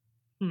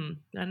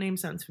 That name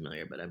sounds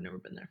familiar, but I've never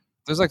been there.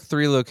 There's like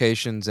 3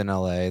 locations in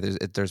LA.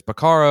 There's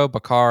Bacaro,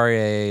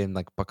 Bakari, and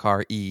like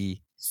Bakari.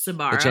 They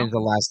Sbarro. changed the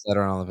last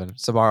letter on all of it.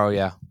 Sbarro,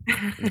 yeah.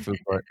 In the food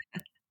court.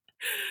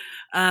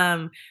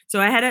 So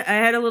I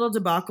had a little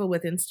debacle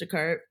with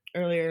Instacart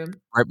earlier.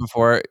 Right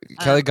before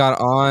Kelly got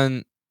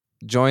on,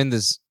 joined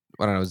this,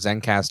 I don't know,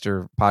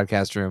 Zencaster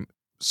podcast room,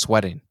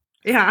 sweating.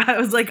 Yeah, I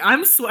was like,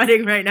 I'm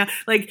sweating right now.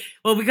 Like,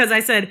 well, because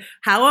I said,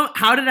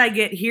 how did I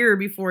get here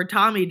before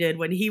Tommy did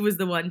when he was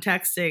the one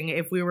texting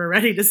if we were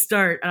ready to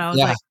start? And I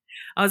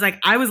was like,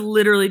 I was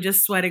literally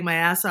just sweating my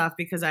ass off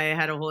because I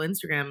had a whole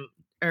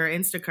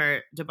Instacart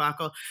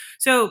debacle.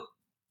 So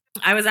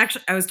I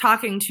was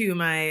talking to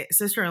my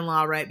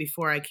sister-in-law right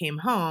before I came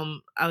home.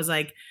 I was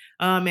like,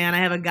 oh man, I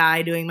have a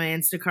guy doing my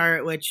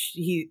Instacart, which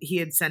he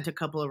had sent a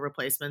couple of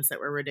replacements that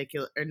were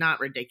ridiculous, or not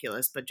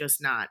ridiculous, but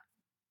just not.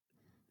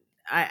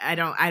 I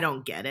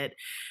don't get it.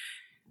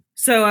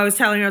 So I was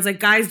telling her, I was like,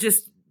 guys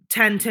just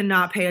tend to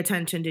not pay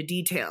attention to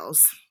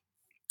details.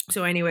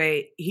 So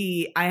anyway,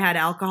 I had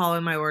alcohol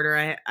in my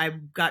order. I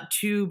got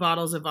 2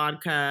 bottles of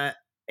vodka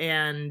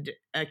and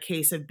a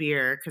case of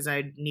beer because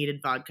I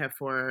needed vodka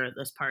for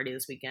this party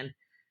this weekend.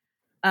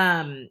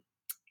 And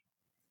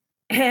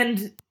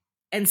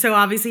so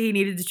obviously he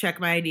needed to check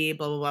my ID,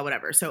 blah, blah, blah,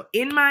 whatever. So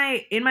in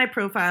my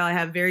profile, I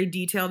have very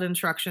detailed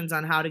instructions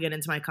on how to get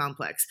into my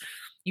complex.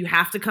 You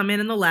have to come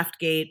in the left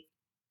gate.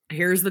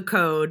 Here's the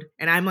code.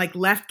 And I'm like,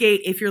 left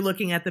gate if you're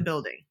looking at the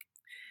building.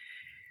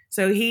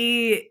 So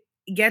he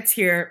gets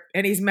here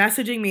and he's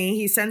messaging me.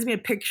 He sends me a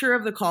picture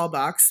of the call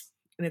box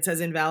and it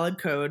says invalid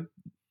code.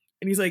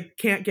 And he's like,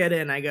 can't get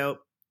in. I go,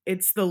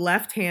 it's the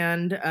left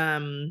hand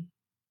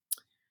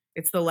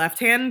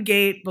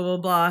gate, blah, blah,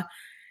 blah.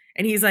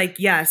 And he's like,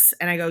 yes.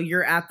 And I go,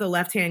 you're at the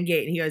left-hand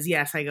gate. And he goes,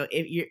 yes. I go,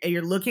 if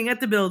you're looking at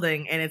the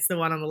building and it's the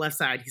one on the left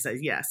side. He says,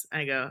 yes.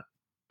 I go,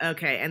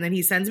 okay. And then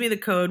he sends me the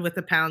code with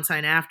the pound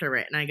sign after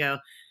it. And I go,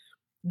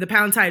 the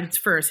pound sign's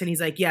first. And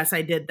he's like, yes,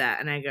 I did that.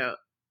 And I go,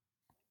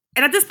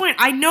 and at this point,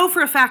 I know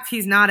for a fact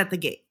he's not at the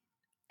gate.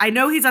 I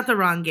know he's at the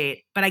wrong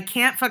gate, but I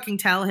can't fucking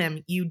tell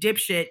him, you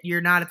dipshit, you're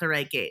not at the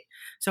right gate.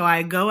 So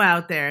I go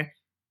out there.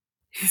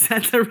 He's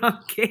at the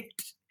wrong gate.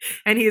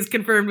 And he has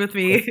confirmed with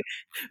me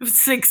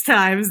 6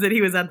 times that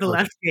he was at the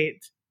left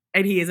gate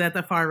and he is at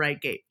the far right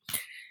gate.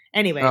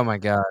 Anyway. Oh my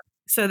God.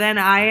 So then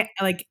I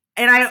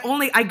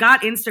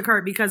got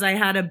Instacart because I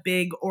had a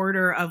big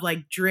order of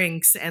like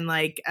drinks and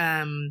like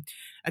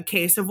a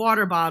case of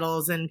water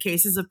bottles and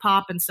cases of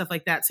pop and stuff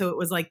like that. So it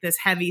was like this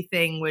heavy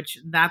thing, which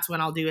that's when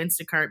I'll do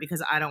Instacart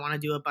because I don't want to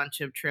do a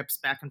bunch of trips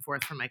back and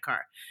forth from my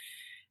car.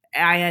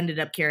 I ended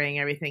up carrying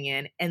everything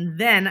in. And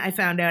then I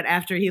found out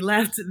after he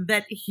left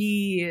that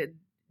he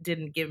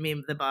didn't give me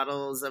the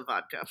bottles of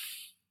vodka.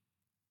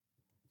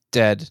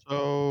 Dead.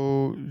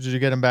 So did you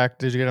get him back?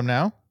 Did you get him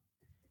now?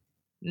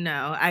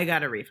 No, I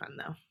got a refund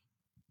though.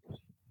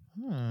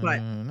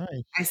 But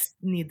nice. I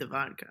need the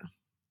vodka.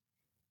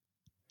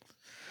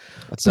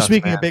 So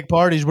speaking of big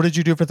parties, what did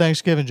you do for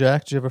Thanksgiving,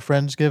 Jack? Did you have a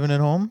Friendsgiving at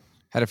home?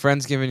 Had a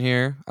Friendsgiving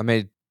here.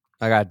 I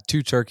got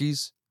 2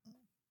 turkeys.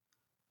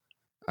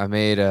 I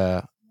made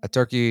a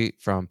turkey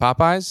from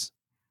Popeyes.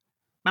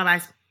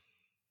 Popeyes.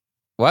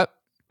 What?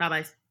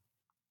 Popeyes.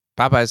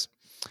 Popeyes.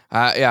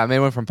 Yeah, I made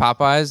one from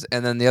Popeyes,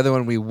 and then the other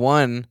one we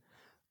won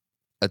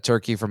a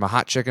turkey from a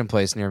hot chicken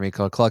place near me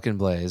called Cluck and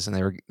Blaze, and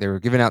they were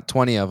giving out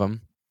 20 of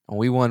them, and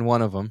we won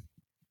one of them,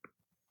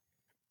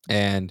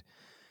 and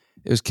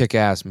it was kick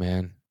ass,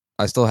 man.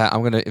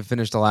 I'm gonna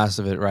finish the last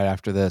of it right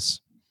after this.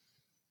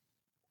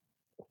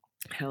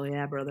 Hell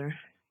yeah, brother.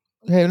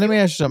 Hey, let me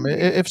ask you something.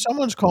 If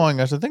someone's calling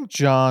us, I think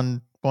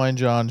Blind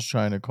John's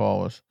trying to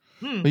call us,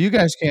 but you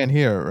guys can't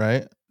hear it,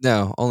 right?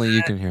 No, only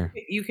you can hear.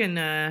 You can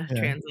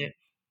translate.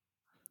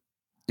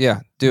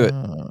 Yeah, do it.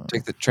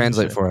 Take the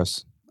translate for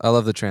us. I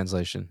love the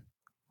translation.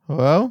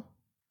 Hello?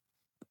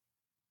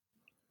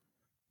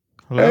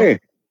 Hey.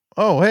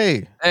 Oh,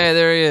 hey. Hey,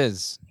 there he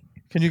is.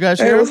 Can you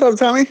guys hear him? What's up,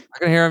 Tommy? I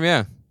can hear him,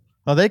 yeah.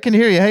 Oh, they can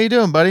hear you. How you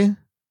doing, buddy?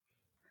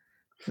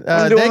 They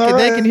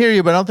can hear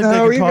you, but I don't think they can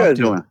talk to you. How are you guys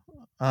doing?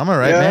 I'm all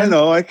right, yeah, man. I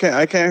know. I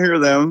can't hear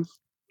them.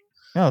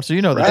 Oh, so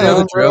you know that. I know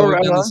the drill.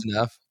 We've done this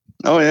enough.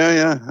 Oh,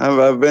 yeah.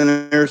 I've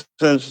been here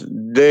since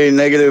day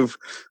negative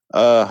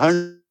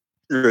 100.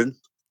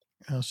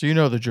 Oh, so you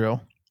know the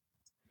drill.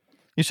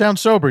 You sound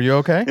sober. You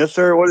okay? Yes,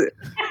 sir.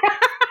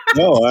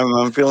 No,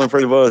 I'm feeling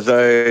pretty buzzed.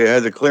 I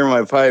had to clear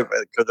my pipe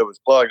because it was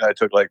plugged. I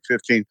took like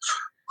 15.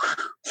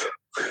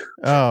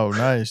 Oh,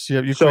 nice.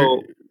 And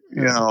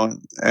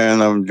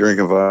I'm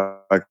drinking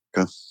vodka.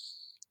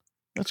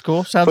 That's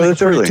cool. Sounds like a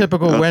pretty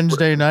typical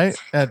Wednesday night.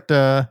 At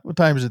what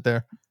time is it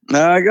there?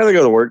 Nah, I gotta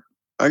go to work.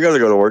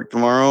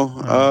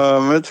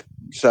 Tomorrow. It's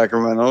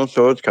Sacramento,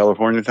 so it's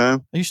California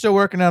time. Are you still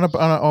working on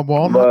a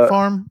walnut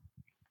farm?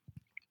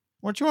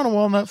 Weren't you on a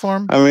walnut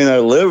farm? I mean, I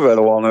live at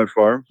a walnut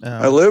farm.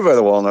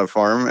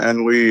 Oh.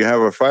 And we have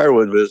a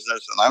firewood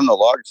business, and I'm the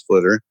log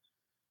splitter.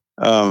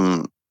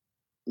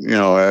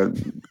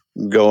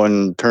 go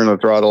and turn the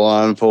throttle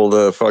on, pull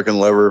the fucking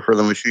lever for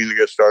the machine to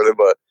get started.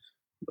 But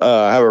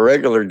I have a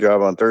regular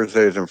job on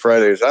Thursdays and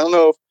Fridays. I don't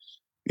know if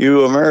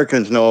you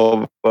Americans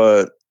know,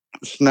 but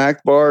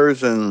snack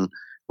bars and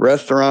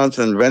restaurants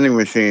and vending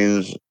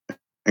machines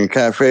and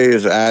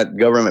cafes at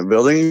government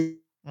buildings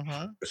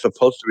are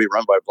supposed to be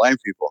run by blind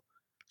people.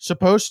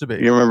 Supposed to be.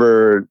 You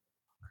remember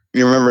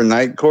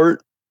Night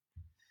Court?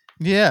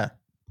 Yeah.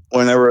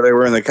 Whenever they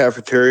were in the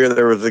cafeteria,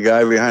 there was a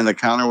guy behind the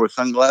counter with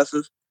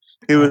sunglasses.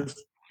 He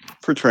was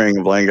portraying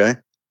a blind guy.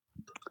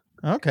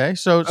 Okay,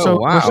 so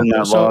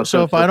wow.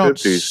 so if I don't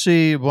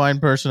see a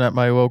blind person at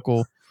my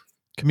local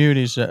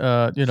communities,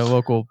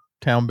 local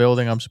town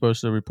building, I'm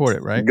supposed to report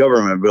it, right?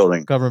 Government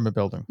building.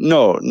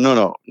 No.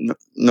 You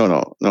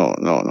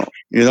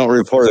don't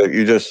report it.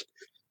 You just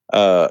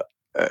buy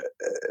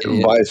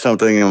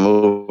something and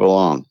move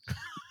along.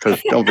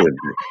 Because don't be a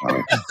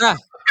dick.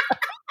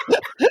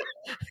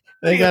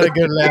 They got a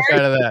good laugh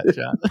out of that,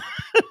 John.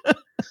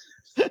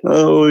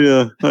 Oh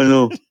yeah, I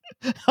know.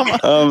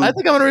 I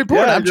think I'm going to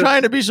report it. I'm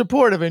trying to be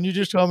supportive, and you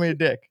just told me a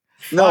dick.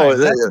 No,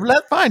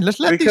 fine. Let's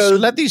let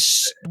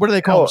these what do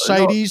they call them?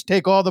 Sighties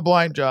take all the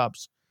blind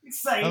jobs.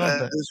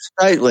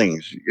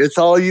 Sightlings. It's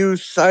all you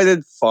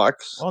sighted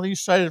fucks. All you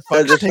sighted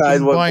fucks that decide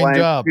taking what blind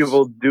jobs.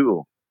 People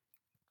do.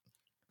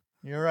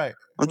 You're right.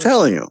 I'm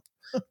telling you.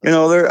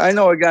 I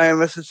know a guy in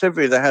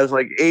Mississippi that has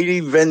like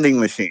 80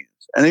 vending machines,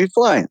 and he's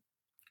blind.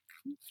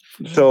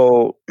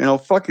 So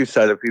fuck you,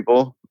 sighted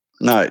people.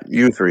 Not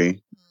you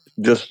three.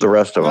 Just the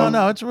rest of them.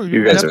 No, it's really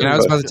you guys. I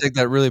was about to take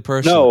that really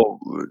personal.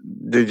 No,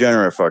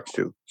 degenerate fucks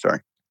too.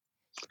 Sorry.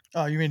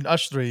 Oh, you mean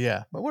us three?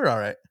 Yeah, but we're all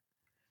right.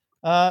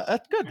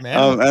 That's good,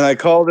 man. And I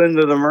called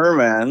into the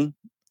Merman.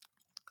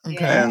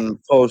 Okay. And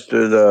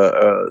posted,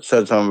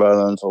 said something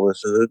about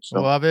unsolicited.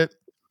 So. Love it.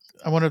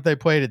 I wonder if they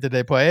played it. Did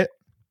they play it?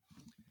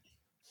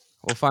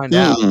 We'll find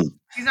out.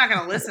 He's not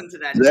going to listen to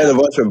that. They had a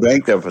bunch of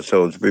banked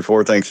episodes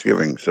before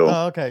Thanksgiving. So.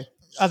 Oh, okay.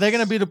 Are they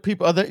going to be the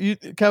people?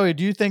 Kelly,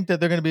 do you think that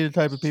they're going to be the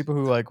type of people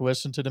who like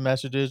listen to the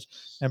messages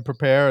and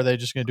prepare? Or are they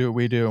just going to do what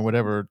we do and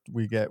whatever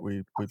we get,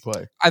 we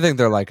play? I think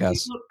they're like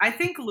us. I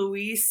think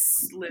Luis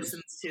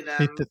listens to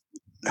them.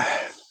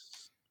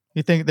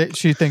 You think that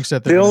she thinks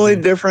that the only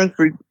difference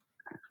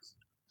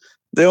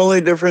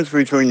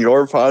between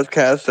your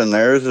podcast and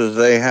theirs is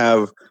they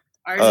have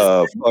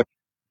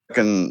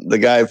fucking the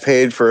guy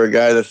paid for a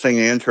guy to sing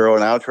the intro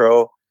and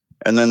outro,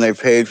 and then they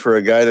paid for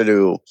a guy to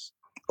do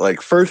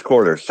like first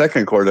quarter,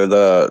 second quarter,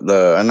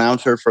 the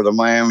announcer for the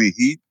Miami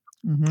Heat.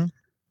 Mm-hmm.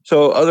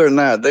 So other than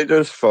that, they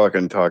just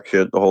fucking talk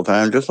shit the whole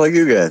time, just like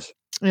you guys.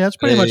 Yeah, it's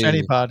pretty much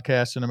any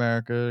podcast in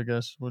America, I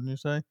guess. Wouldn't you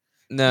say?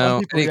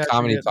 No, any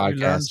comedy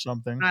podcast.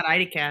 Something. Not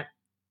IDCat.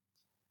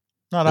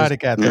 Not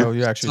IDCat though.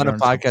 You actually learn a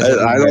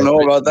podcast. I don't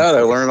know about that.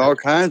 I learned all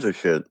kinds of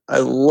shit. I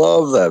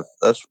love that.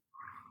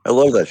 I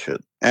love that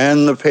shit.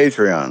 And the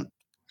Patreon.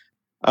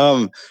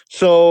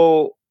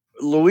 So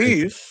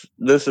Luis,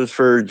 this is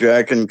for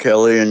Jack and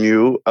Kelly and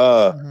you,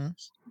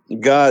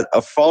 got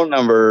a phone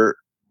number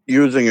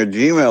using a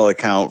Gmail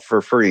account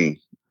for free.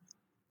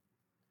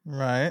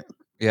 Right.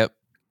 Yep.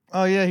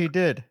 Oh yeah, he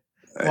did.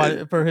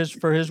 Why, for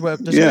his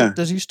web?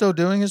 Does he still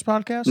doing his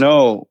podcast?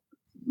 No,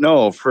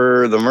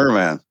 for the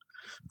Merman.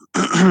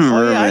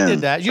 Oh yeah, I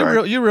did that.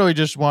 You really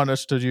just want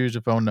us to use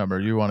a phone number.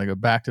 You want to go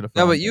back to the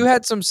phone. No, but you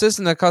had some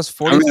system that cost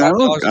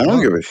 $45. I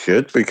don't give a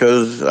shit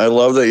because I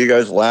love that you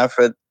guys laugh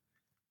at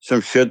some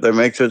shit that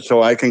makes it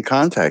so I can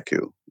contact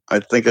you. I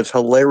think it's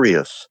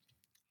hilarious.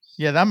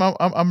 Yeah, I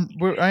am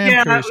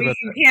curious about that.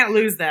 You can't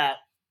lose that.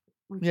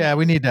 Yeah,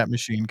 we need that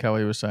machine.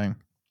 Kelly was saying.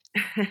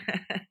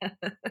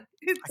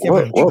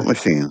 What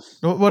machine?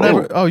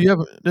 Whatever. Oh, you have.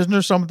 Isn't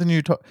there something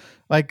you talk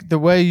like the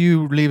way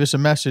you leave us a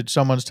message?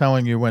 Someone's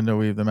telling you when to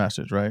leave the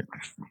message, right?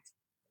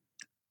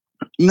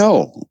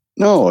 No.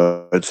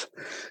 It's.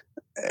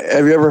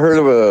 Have you ever heard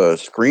of a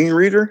screen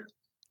reader?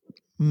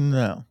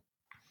 No.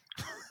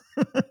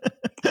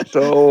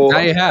 So now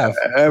you have.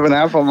 I have an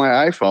app on my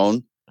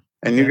iPhone,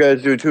 and you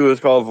guys do too.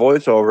 It's called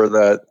VoiceOver.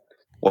 That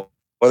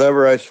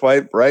whatever I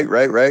swipe right,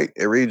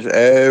 it reads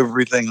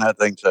everything that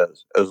thing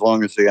says, as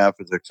long as the app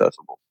is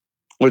accessible,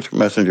 which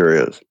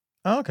Messenger is.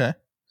 Oh, okay.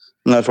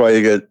 And that's why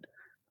you get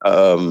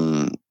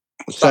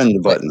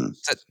send button.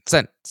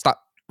 Send.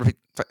 Stop. Repeat.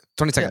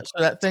 20 seconds.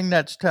 Yeah, so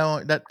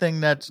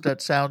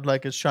that sounds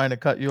like it's trying to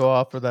cut you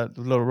off, or that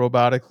little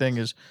robotic thing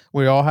is.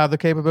 We all have the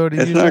capability.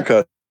 It's not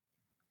cut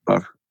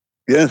off.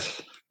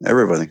 Yes,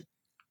 everybody.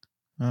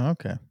 Oh,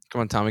 okay.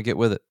 Come on, Tommy, get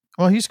with it.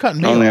 Well, he's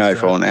cutting me on the off,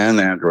 iPhone and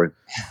Android.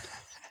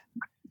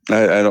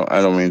 I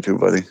don't mean to,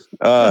 buddy.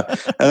 And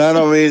I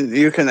don't mean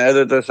you can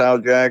edit this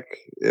out, Jack,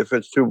 if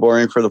it's too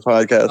boring for the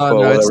podcast.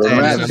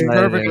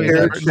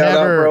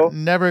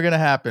 Never gonna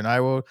happen. I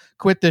will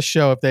quit this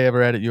show if they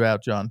ever edit you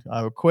out, John.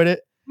 I will quit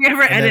it.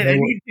 Never edit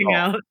anything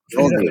out.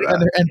 Don't do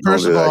that. And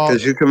first of all,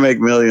 because you can make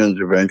millions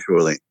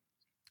eventually.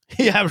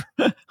 Yeah,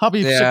 I'll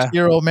be a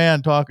 60-year-old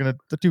man talking to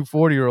the 2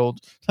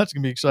 40-year-olds. That's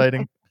gonna be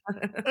exciting.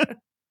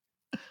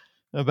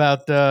 But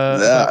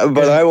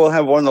I will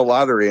have won the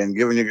lottery and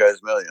given you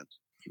guys millions.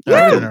 All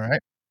right.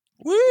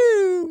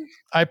 Woo!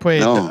 I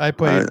played. No, I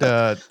played.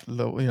 The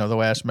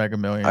last Mega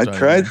Millions. I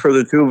tried for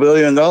the $2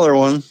 billion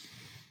one.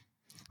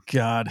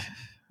 God,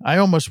 I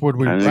almost would.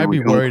 I think I'd we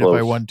be come worried if I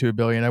close. won $2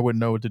 billion. I wouldn't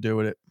know what to do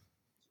with it.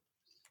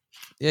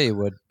 Yeah, you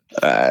would.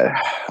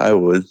 I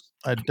would.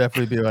 I'd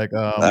definitely be like,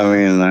 I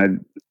mean, I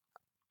don't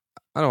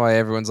know why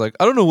everyone's like,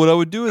 I don't know what I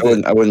would do with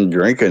it. I wouldn't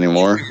drink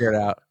anymore. Figure it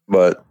out.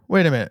 But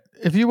wait a minute.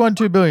 If you won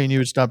 $2 billion, you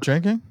would stop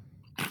drinking?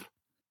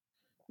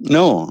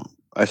 no,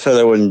 I said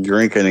I wouldn't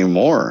drink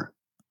anymore.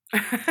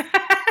 He's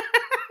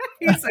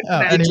like Oh,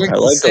 that. and drink I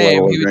the like the same.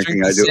 level He of would drink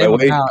drinking the I do. same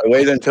I amount.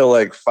 wait until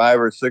like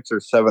 5 or 6 or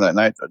 7 at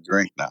night to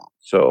drink now.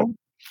 So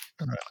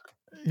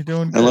You're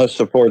doing good. unless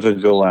the 4th of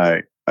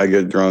July, I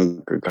get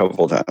drunk a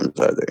couple times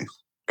that day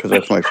because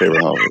that's my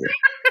favorite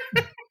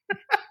holiday.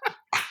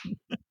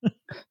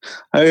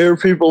 I hear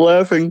people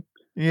laughing.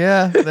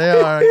 Yeah, they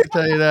are. I can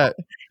tell you that.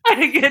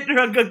 I get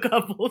drunk a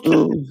couple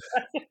times.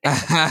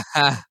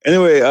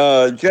 Anyway,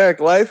 Jack,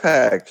 life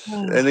hacks.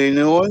 Any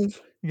new ones?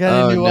 You got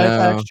any Oh, new life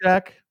hacks, no.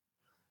 Jack?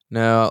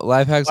 No,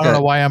 life hacks I don't know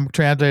got why I'm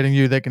translating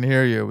you. They can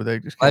hear you, but they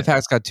just can't. life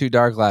hacks got too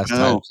dark last I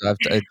time, know. so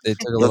they took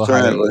a little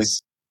That's right,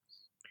 hiatus.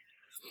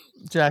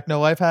 Jack, no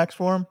life hacks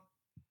for him?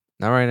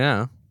 Not right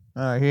now.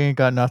 He ain't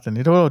got nothing.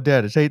 He's a little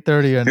dead. It's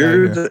 8:30 at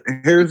night.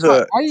 Here's Why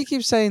a do you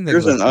keep saying that?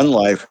 here's an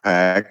unlife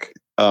hack.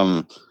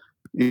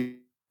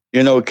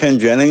 You know Ken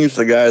Jennings,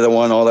 the guy that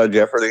won all that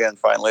Jeopardy, and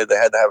finally they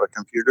had to have a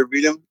computer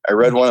beat him. I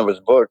read one of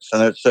his books,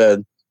 and it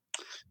said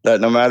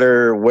that no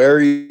matter where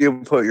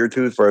you put your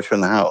toothbrush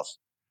in the house,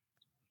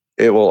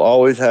 it will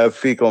always have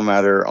fecal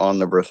matter on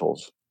the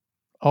bristles.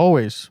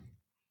 Always.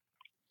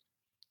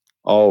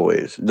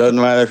 Always.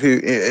 Doesn't matter if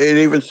it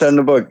even said in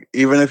the book,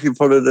 even if you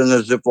put it in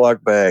a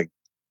Ziploc bag.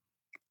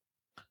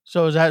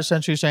 So is that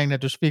essentially saying that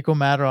there's fecal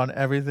matter on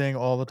everything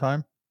all the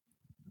time?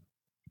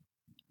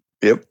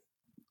 Yep.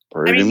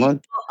 Pretty much.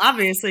 Well,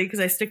 obviously, because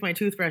I stick my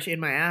toothbrush in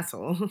my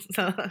asshole.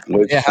 So.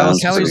 Yeah, how else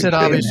Kelly Kelly said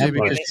pretty obviously shady.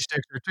 because she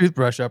sticks her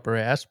toothbrush up her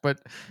ass, but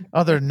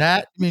other than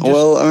that, I mean,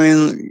 Well, I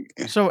mean,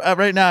 so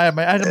right now I have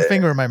a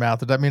finger in my mouth.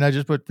 Does that mean I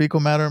just put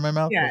fecal matter in my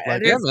mouth? Yeah, It's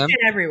like, there's man. shit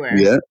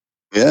everywhere.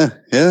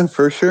 yeah,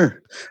 for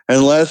sure.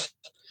 Unless,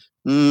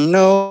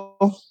 no,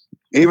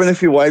 even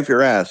if you wipe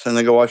your ass and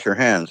then go wash your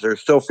hands, there's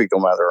still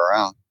fecal matter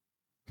around.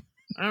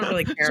 I don't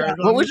really care. So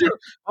what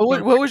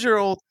was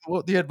your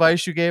the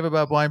advice you gave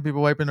about blind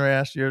people wiping their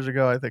ass years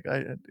ago? I think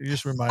you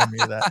just reminded me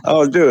of that.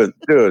 Oh, dude,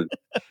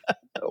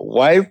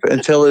 wipe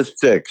until it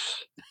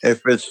sticks.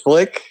 If it's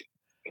flick,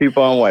 keep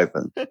on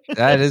wiping.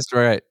 That is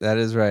right. That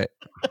is right.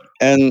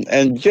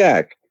 And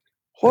Jack,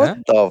 what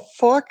the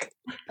fuck?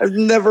 I've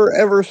never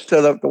ever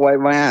stood up to wipe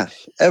my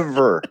ass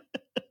ever.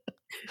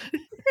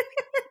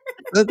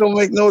 That don't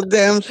make no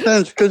damn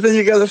sense because then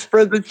you got to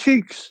spread the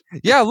cheeks.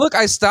 Yeah, look,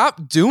 I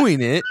stopped doing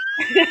it.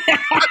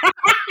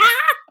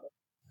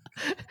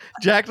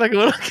 Jack, like a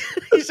little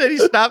kid, he said he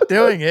stopped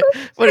doing it,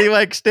 but he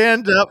like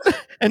stands up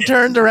and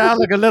turns around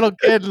like a little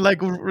kid,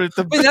 like with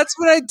the. Wait, that's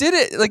when I did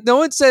it. Like no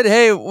one said,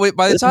 "Hey, wait."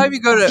 By the time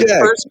you go to Jack,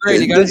 first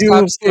grade, you got to did stop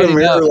put a standing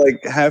mirror up.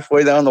 like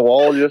halfway down the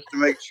wall just to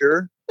make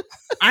sure?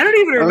 I don't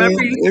even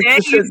remember you if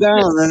saying you sit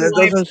down and it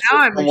doesn't sit now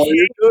I'm somewhere,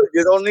 you're good.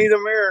 You don't need a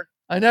mirror.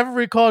 I never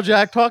recall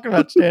Jack talking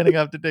about standing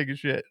up to take a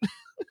shit.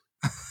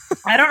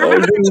 I don't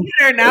remember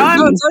either. Now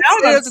I'm it's like now I'm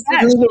stand up to upset.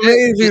 take a It was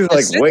amazing. He You was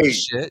like, sit in wait,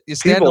 shit. You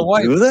stand to people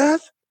wipe. do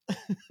that?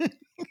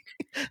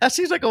 That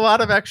seems like a lot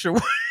of extra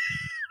work.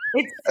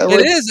 And It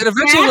like, is, and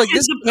eventually, like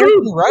this is the can't be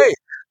proof. right.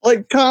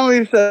 like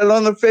Tommy said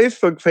on the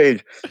Facebook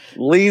page,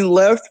 lean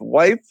left,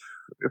 wipe.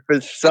 If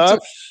it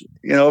stops,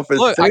 if it's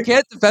Look, I thick,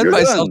 can't defend you're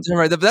myself done. to him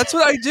right there, but that's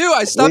what I do.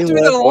 I stopped Lean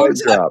doing that left, a long white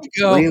time drop.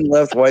 ago. Lean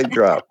left, white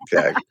drop,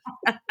 Jack.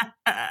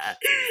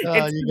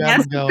 It's You got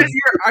me going.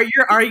 because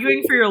you're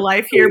arguing for your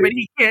life here, but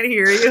he can't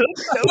hear you.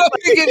 No,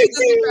 it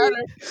doesn't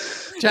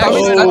matter. Jack,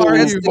 Tommy's said not argue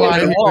translating why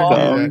at he all.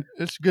 couldn't do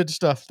that. It's good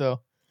stuff, though.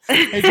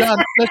 Hey, John,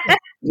 listen,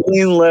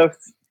 Lean left.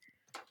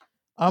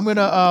 I'm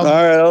gonna. All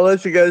right, I'll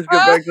let you guys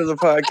get back to the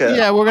podcast.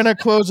 Yeah, we're gonna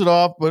close it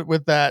off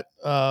with that.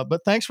 But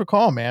thanks for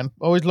calling, man.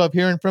 Always love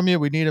hearing from you.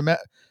 We need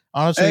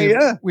honestly, Hey,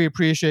 yeah. we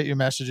appreciate your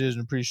messages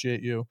and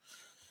appreciate you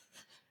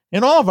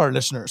and all of our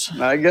listeners.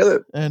 I get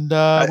it. And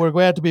we're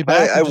glad to be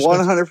back. I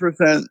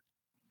 100%.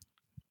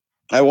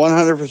 I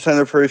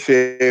 100%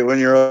 appreciate when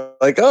you're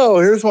like, oh,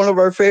 here's one of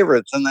our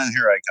favorites, and then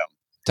here I come.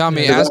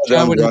 Tommy, Because ask I'm a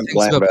John what he drunk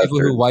thinks about bastard. people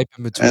who wipe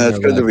in between And their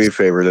it's good to be legs.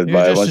 favorited You're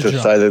by a just bunch a of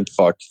drunk. sighted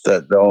fucks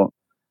that don't.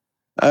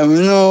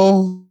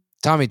 No,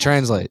 Tommy,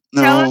 translate.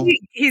 Tell no. him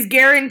he's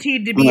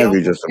guaranteed to I be might over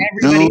be just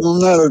everybody. no, I'm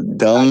not a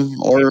dumb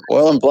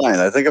I'm blind.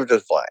 I think I'm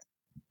just blind.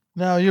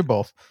 No, you're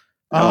both.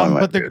 No, I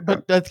might be.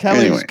 But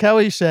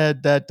Kelly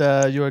said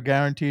that you are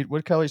guaranteed.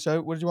 What Kelly said?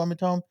 What did you want me to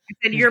tell him?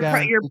 And He's you're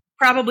guaranteed. you're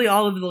probably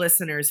all of the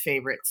listeners'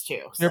 favorites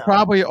too. You're so.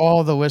 probably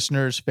all the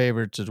listeners'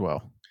 favorites as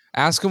well.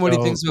 Ask him what he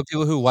So- thinks about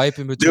people who wipe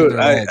in between Dude,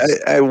 their legs.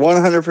 I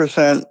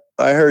 100%.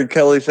 I heard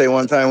Kelly say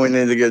one time we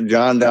need to get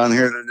John down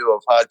here to do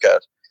a podcast.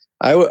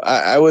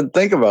 I would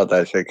think about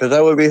that shit because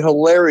that would be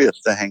hilarious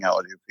to hang out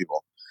with you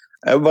people.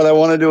 But I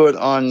want to do it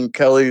on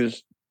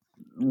Kelly's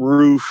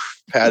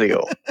roof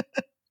patio.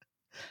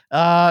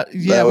 Yeah,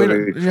 that we would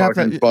don't. be You have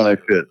fucking to. fun as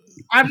shit.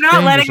 I'm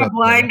not letting dangerous a up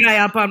blind guy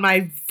up on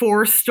my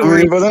 4-story.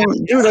 I mean, but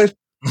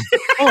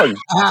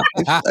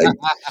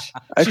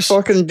I She's-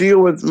 fucking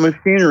deal with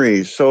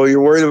machinery, so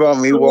you're worried about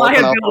me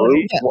walking off a roof?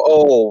 Liability.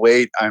 Oh,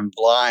 wait, I'm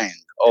blind.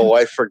 Oh,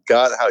 I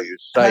forgot how you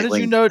How sight did you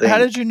link know? How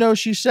think. did you know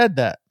she said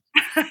that?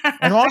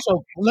 And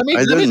also, let me I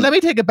let me didn't. let me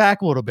take it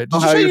back a little bit.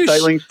 Did you How say your you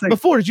sight link think.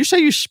 before? Did you say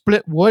you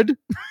split wood?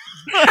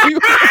 I,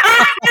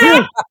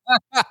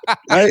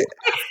 That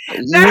me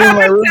and my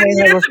happened 10 roommate have a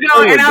minutes ago,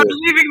 story and with I'm this.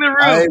 leaving the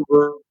I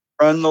room.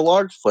 run the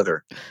log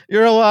splitter.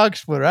 You're a log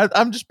splitter.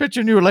 I'm just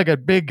picturing you like a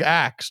big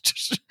axe,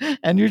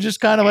 and you're just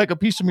kind of like a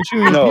piece of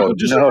machinery. and No, people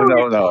just,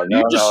 no.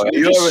 You just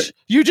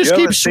you keep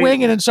haven't seen-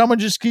 swinging, and someone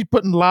just keep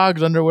putting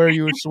logs under where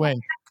you would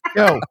swing.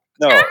 Go.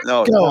 No,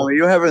 Go. Tommy,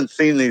 you haven't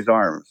seen these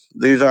arms.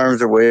 These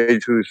arms are way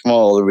too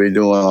small to be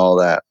doing all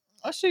that.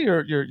 I see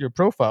your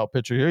profile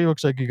picture here. He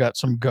looks like you got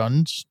some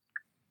guns.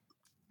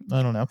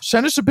 I don't know.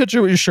 Send us a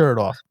picture with your shirt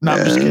off. No,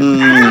 I'm just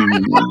kidding.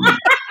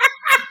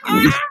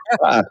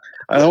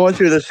 I don't want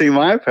you to see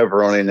my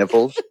pepperoni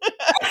nipples.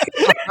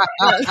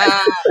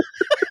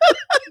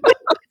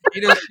 He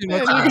knows too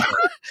much Man, about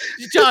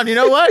John, you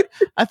know what?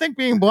 I think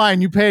being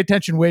blind, you pay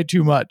attention way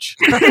too much.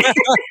 I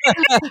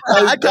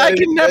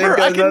can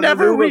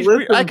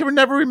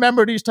never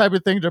remember these type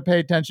of things or pay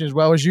attention as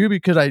well as you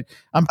because I'm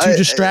too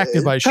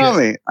distracted by shit.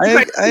 Tommy,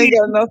 I ain't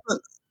got nothing.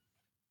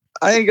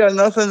 I ain't got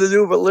nothing to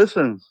do but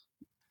listen.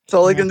 That's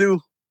all I can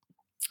do.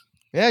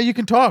 Yeah, you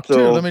can talk too.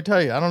 So- Let me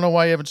tell you. I don't know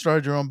why you haven't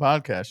started your own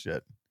podcast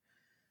yet.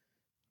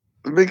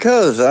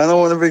 Because I don't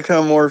want to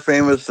become more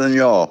famous than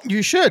y'all.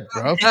 You should,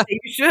 bro. You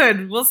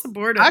should. We'll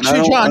support it.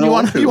 Actually, I John, don't you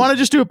want want to. you want to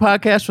just do a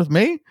podcast with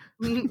me?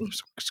 I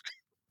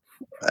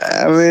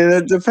mean,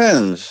 it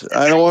depends.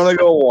 I don't want to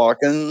go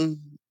walking.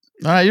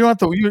 All right, you don't have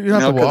to. You don't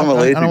have to 'cause walk. I'm a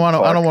I lazy don't want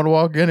to. I don't fuck. want to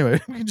walk anyway.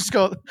 We can just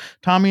go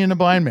Tommy and the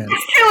Blind Man.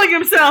 He's killing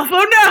himself.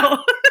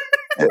 Oh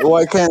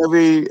Why can't it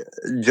be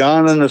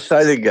John and the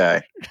sighted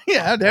guy?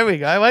 Yeah, there we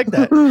go. I like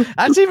that.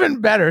 That's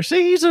even better.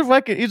 See, he's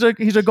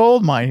a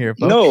gold mine here,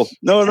 folks.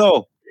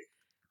 No.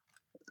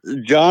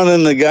 John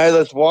and the guy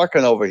that's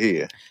walking over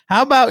here.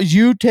 How about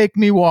you take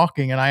me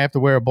walking and I have to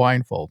wear a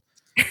blindfold?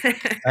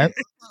 Right?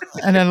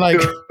 And then like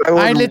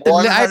I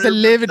have to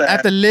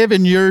live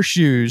in your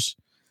shoes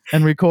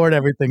and record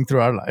everything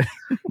through our life.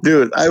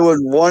 Dude, I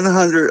would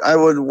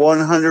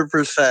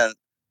 100%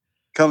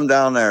 come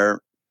down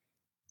there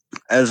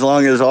as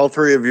long as all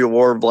three of you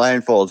wore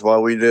blindfolds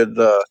while we did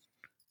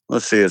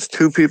let's see, it's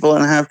 2 people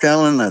and a half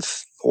gallon,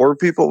 that's 4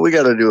 people. We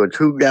got to do a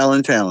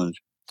 2-gallon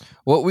challenge.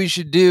 What we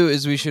should do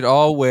is we should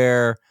all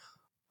wear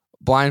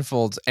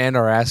blindfolds and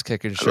our ass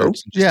kicking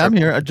shirts. and just Yeah, I'm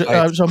start here.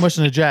 fighting. So I'm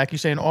listening to Jack.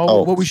 He's saying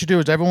what we should do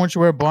is everyone should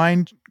wear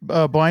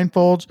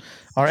blindfolds,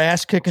 our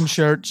ass kicking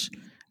shirts,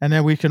 and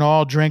then we can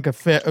all drink a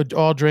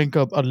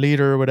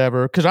liter or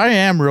whatever. Because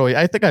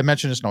I think I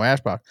mentioned this in the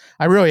last podcast.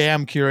 I really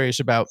am curious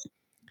about,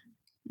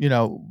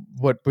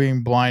 what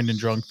being blind and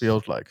drunk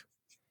feels like.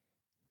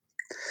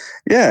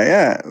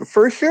 Yeah,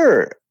 for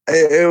sure.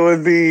 It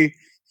would be,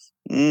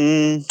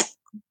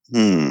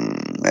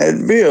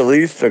 it'd be at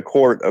least a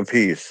quart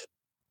apiece.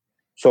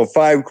 So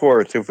 5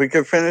 quarts. If we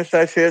could finish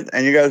that shit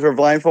and you guys were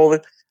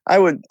blindfolded, I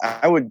would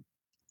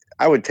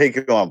take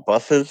you on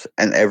buses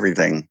and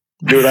everything.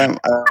 Dude, I'm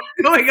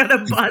going on a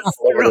bus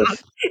over drunk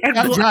this and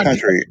John, blind.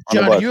 country on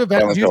the John, bus. do you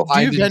by myself.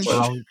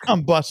 venture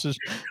on buses?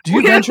 Do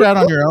you venture out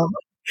on your own?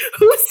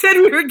 Who said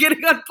we were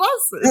getting on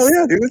buses? Hell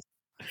yeah, dude. Is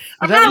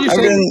that what you I've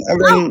said?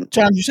 been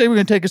John, did you say we're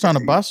going to take us on a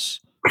bus?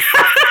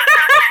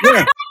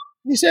 yeah.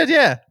 You said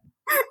yeah.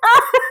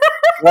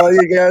 While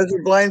you guys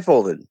are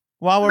blindfolded.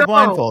 While we're No.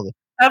 blindfolded.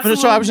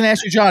 Absolutely. So I was going to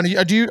ask you, John,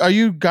 are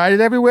you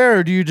guided everywhere,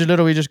 or do you just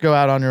literally just go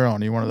out on your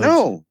own? Are you one of those?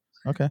 No.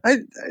 Okay. I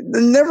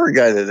never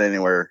guided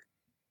anywhere.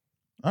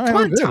 All right, Come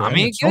well, on, good.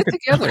 Tommy, I'm get it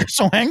together. I'm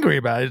so angry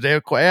about it. They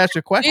asked you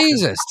a question.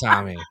 Jesus,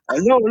 Tommy.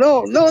 No.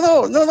 I'm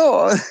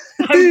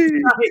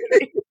sorry.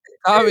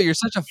 Tommy, you're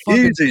such a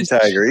fucking Easy, piece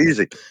of Tiger,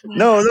 easy.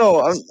 No,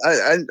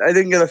 I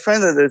didn't get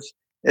offended.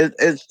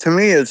 It's to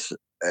me, it's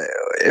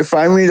if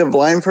I meet a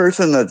blind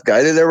person that's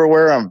guided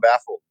everywhere, I'm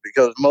baffled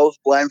because most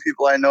blind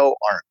people I know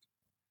aren't.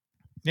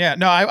 Yeah,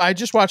 no, I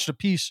just watched a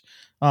piece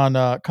on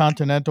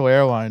Continental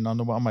Airline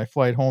on my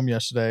flight home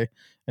yesterday,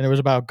 and it was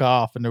about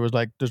golf, and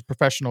there's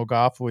professional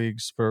golf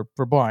leagues for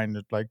blind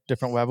at like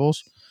different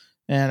levels,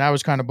 and I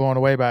was kind of blown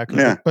away by it.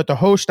 Yeah. But the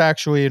host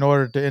actually, in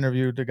order to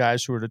interview the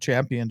guys who are the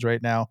champions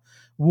right now,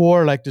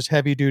 wore like this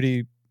heavy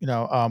duty,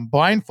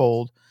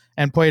 blindfold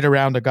and played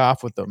around the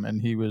golf with them,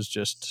 and he was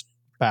just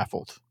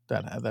baffled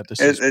that this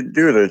is.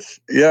 Dude,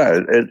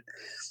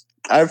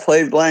 I've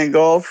played blind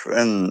golf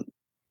and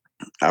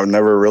I've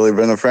never really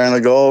been a fan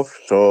of golf,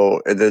 so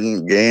it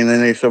didn't gain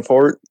any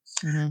support.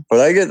 Mhm. But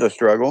I get the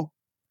struggle.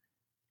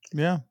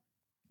 Yeah,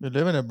 you're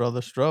living it, brother.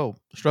 The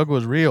struggle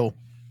is real.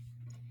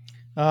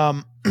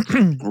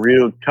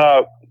 Real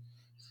tough.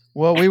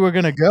 Well, we were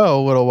gonna go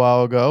a little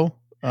while ago,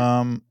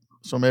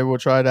 so maybe we'll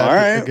try that All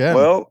right. again.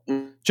 Well,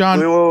 John,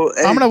 we will.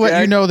 I'm gonna let you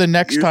Jack, know the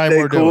next you time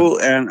stay we're doing,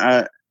 cool, and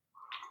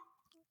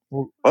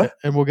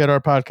and we'll get our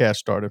podcast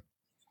started.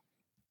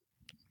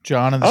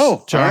 John and the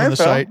Oh, John all and right,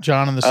 the pal. site.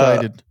 John and the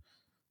sighted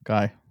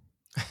guy.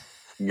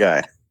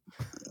 Guy.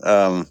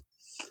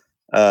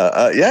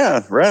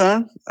 Yeah,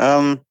 right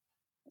on.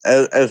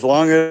 As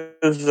long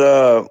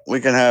as we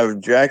can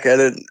have Jack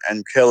edit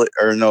and Kelly,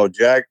 or no,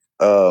 Jack.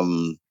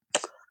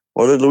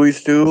 What did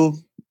Luis do?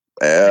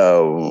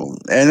 And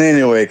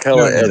anyway,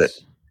 Kelly Jonas. edit.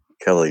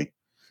 Kelly.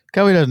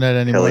 Kelly doesn't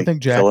edit anymore. I Kelly-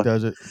 think Jack Kelly.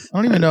 does it. I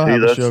don't even know See, how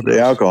the that's show the goes.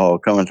 alcohol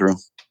coming through.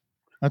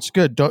 That's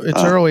good.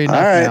 It's early enough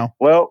all right. now.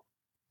 Well,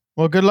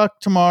 Well, good luck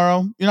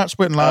tomorrow. You're not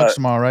splitting logs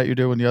tomorrow, right? You're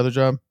doing the other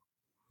job.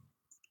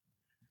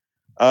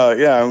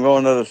 yeah, I'm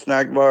going to the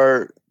snack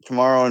bar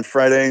tomorrow and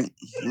Friday.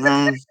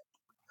 Okay.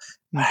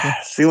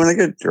 See, when I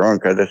get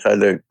drunk, I decide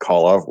to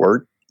call off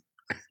work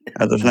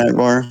at the snack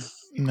bar.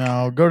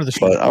 No, go to the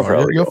But snack I'll bar.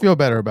 probably You'll go. feel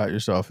better about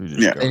yourself if you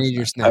just Yeah. go. They need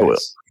your I will.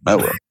 snacks. I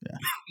will. All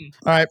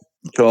right.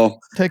 Cool.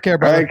 Take care, All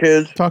brother. right,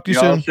 kids. Talk to you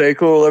Y'all soon. stay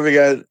cool. Love you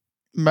guys.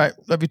 Bye.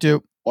 Love you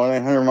too.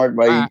 1-800-MARK.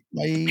 Bye.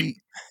 Bye.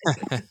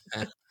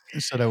 I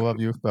said I love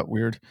you. Felt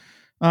weird.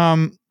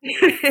 Who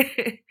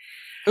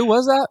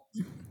was that?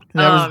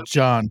 That was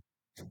John.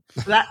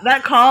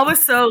 That call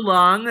was so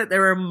long that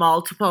there were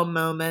multiple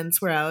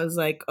moments where I was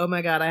like, "Oh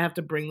my god, I have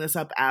to bring this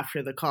up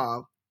after the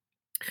call."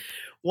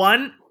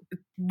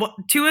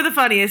 Two of the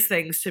funniest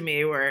things to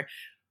me were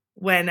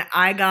when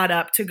I got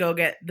up to go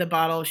get the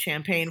bottle of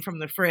champagne from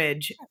the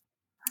fridge.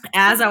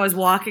 As I was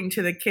walking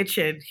to the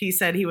kitchen, he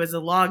said he was a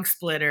log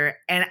splitter,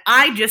 and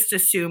I just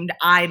assumed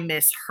I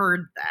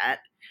misheard that.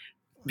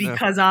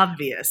 Because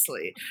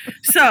obviously.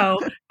 So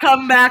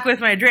come back with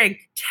my drink.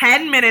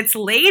 10 minutes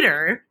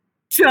later,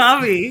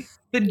 Tommy,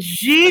 the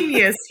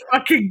genius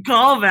fucking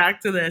callback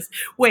to this.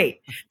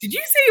 Wait, did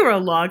you say you were a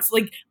log?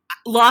 Like,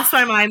 lost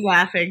my mind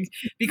laughing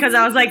because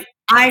I was like,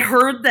 I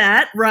heard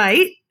that,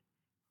 right?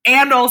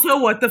 And also,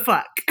 what the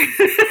fuck?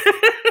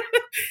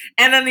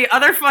 And then the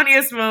other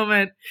funniest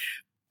moment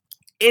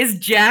is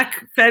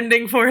Jack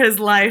fending for his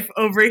life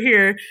over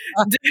here,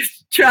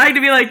 trying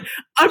to be like,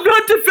 I'm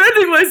not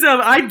defending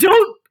myself. I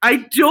don't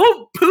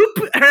poop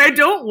or I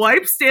don't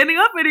wipe standing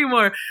up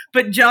anymore.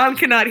 But John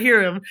cannot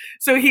hear him,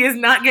 so he is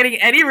not getting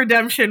any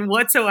redemption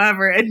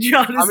whatsoever. And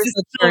John is Tommy's just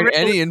not sharing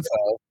any info.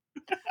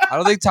 I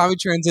don't think Tommy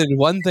translated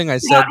one thing I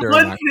said not during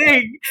one that.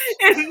 thing,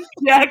 and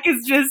Jack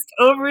is just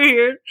over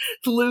here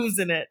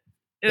losing it.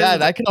 Yeah,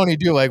 I can only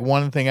do like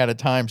one thing at a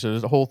time, so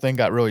the whole thing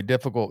got really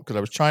difficult because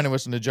I was trying to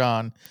listen to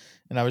John,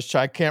 and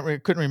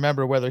couldn't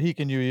remember whether you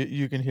can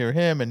hear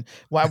him. And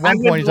at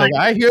one point he's like,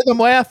 I hear them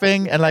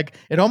laughing, and like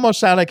it almost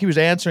sounded like he was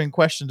answering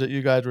questions that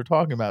you guys were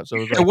talking about. So it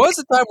was like, There was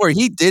a time where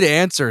he did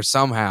answer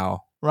somehow.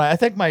 right. I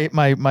think my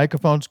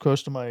microphone's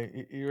close to my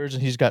ears,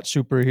 and he's got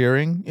super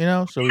hearing,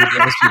 so he's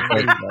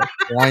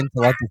Blind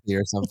telepathy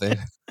or something.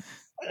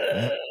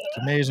 it's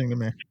amazing to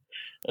me.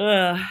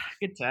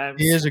 Good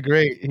times. He is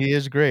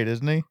great,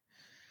 isn't he?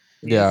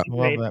 Yeah. I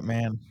love that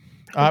man.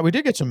 We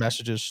did get some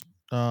messages.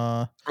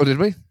 Oh, did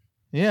we?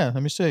 Yeah,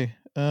 let me see.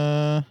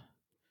 Well,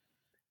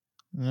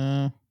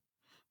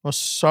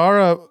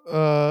 Sarah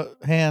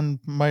Hand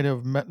might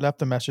have left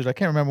a message. I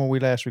can't remember when we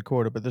last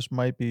recorded, but this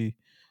might be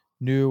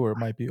new or it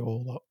might be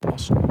old.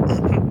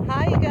 Awesome.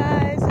 Hi, you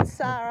guys. It's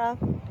Sarah.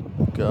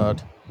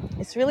 God.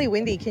 It's really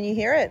windy. Can you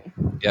hear it?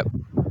 Yep.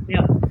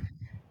 Yeah.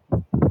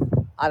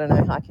 I don't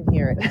know. I can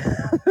hear it.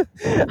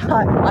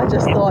 I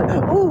just thought,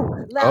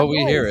 ooh, loud Oh, we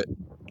noise. hear it.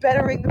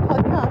 Better ring the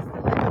podcast and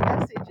leave a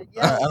message and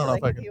yell I don't so know they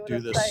if I can hear can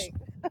what do I'm this. saying.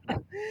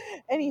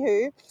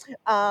 Anywho,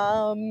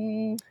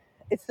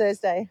 it's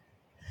Thursday.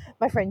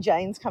 My friend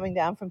Jane's coming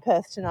down from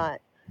Perth tonight.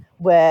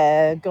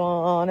 We're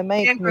gonna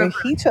make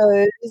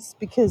mojitos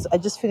because I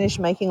just finished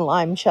making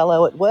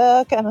limoncello at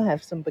work and I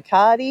have some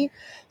Bacardi.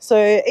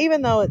 So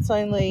even though it's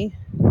only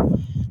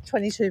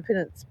 22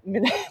 minutes,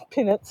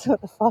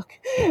 what the fuck?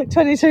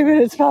 22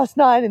 minutes past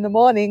 9 in the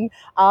morning,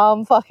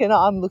 I'm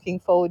looking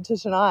forward to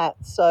tonight.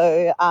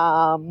 So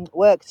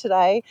work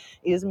today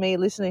is me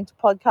listening to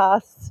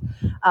podcasts,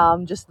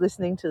 just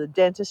listening to the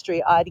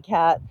Dentistry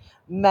IDCat.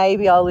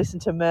 Maybe I'll listen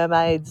to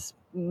Mermaids.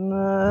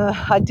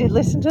 I did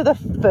listen to the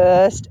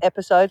first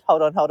episode.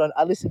 Hold on.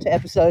 I listened to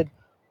episode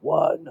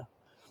 1,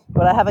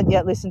 but I haven't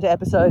yet listened to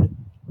episode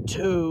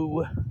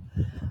 2.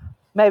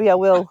 Maybe I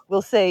will.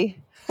 We'll see.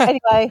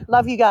 Anyway,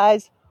 love you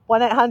guys.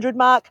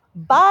 1-800-MARK.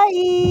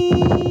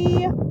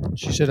 Bye.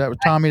 She said that was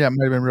Tommy. That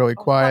might have been really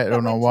quiet. I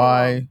don't know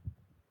why.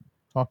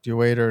 Talk to you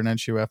later, and then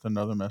she left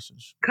another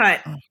message.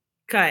 Cut.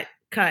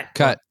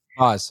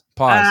 Pause.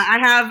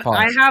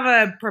 I have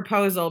a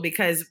proposal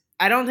because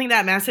I don't think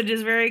that message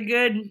is very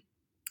good.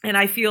 And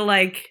I feel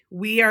like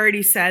we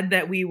already said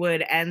that we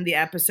would end the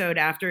episode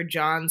after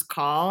John's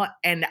call.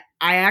 And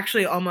I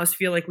actually almost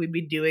feel like we'd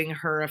be doing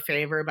her a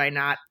favor by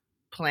not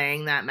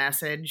playing that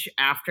message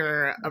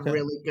after a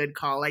really good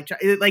call.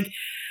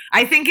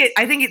 I think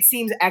it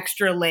seems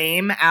extra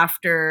lame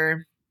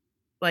after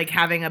like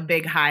having a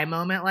big high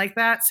moment like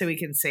that, so we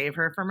can save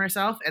her from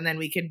herself, and then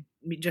we could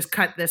just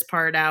cut this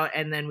part out,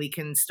 and then we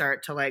can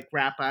start to like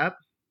wrap up.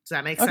 Does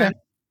that make sense?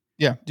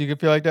 Yeah. Do you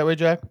feel like that way,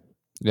 Jack?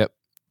 Yep.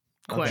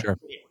 Cool. Sure.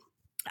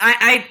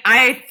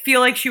 I feel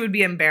like she would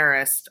be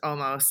embarrassed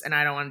almost, and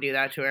I don't want to do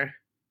that to her.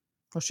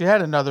 Well, she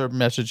had another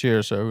message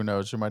here, so who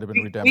knows? It might have been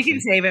We redemption. can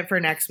save it for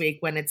next week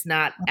when it's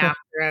not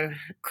after a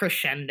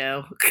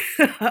crescendo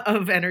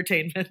of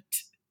entertainment.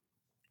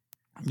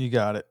 You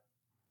got it.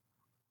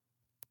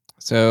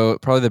 So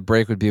probably the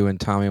break would be when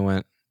Tommy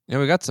went,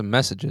 we got some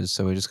messages,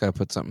 so we just got to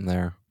put something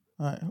there.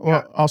 All right.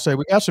 Well, I'll say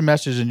we got some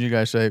messages, and you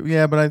guys say,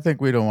 yeah, but I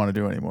think we don't want to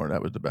do anymore.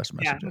 That was the best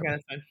message. Yeah, okay, ever.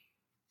 that's fine.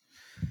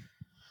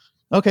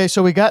 Okay,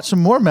 so we got some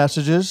more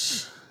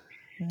messages.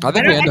 I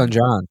think we end on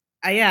John.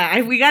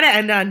 We got to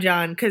end on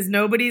John because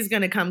nobody's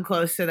going to come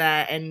close to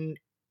that, and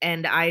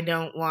I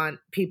don't want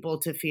people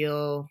to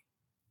feel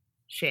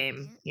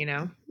shame.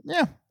 Yeah.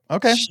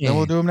 Okay. Then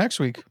we'll do them next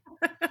week.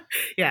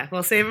 Yeah,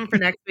 we'll save them for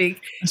next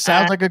week. It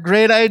sounds like a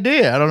great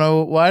idea. I don't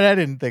know why I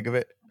didn't think of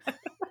it.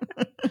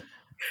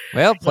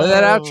 Well, play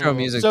that outro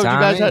music, So,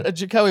 Tommy. you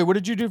guys, Kelly, what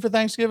did you do for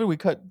Thanksgiving? We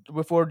cut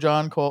before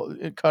John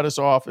cut us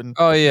off, and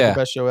yeah, the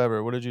best show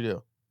ever. What did you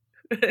do?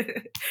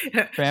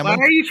 Why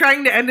are you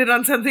trying to end it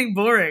on something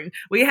boring?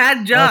 We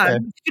had John.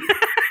 Okay.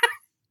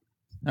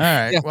 All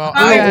right. Yeah. Well,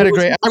 I had a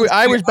great.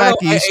 I was back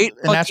east,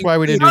 and that's why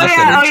we didn't do Oh this.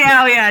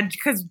 yeah.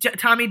 Because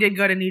Tommy did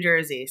go to New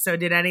Jersey. So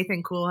did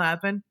anything cool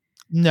happen?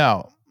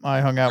 No, I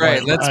hung out.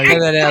 Right. Let's play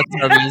that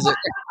outro music.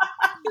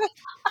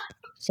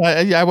 So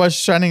I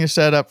was trying to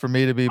set up for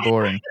me to be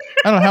boring.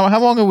 I don't know how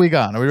long have we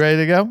gone? Are we ready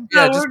to go?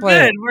 Yeah, No, just we're play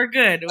good. it. We're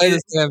good. Play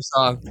this damn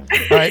song.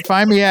 All right.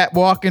 Find me at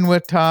Walking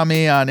with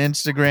Tommy on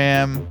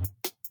Instagram.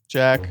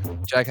 Jack.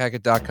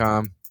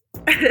 JackHackett.com.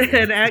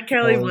 And at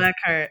Kelly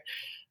Blackheart.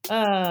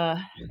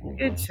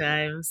 Good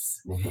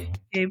times.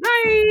 Okay,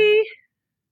 bye.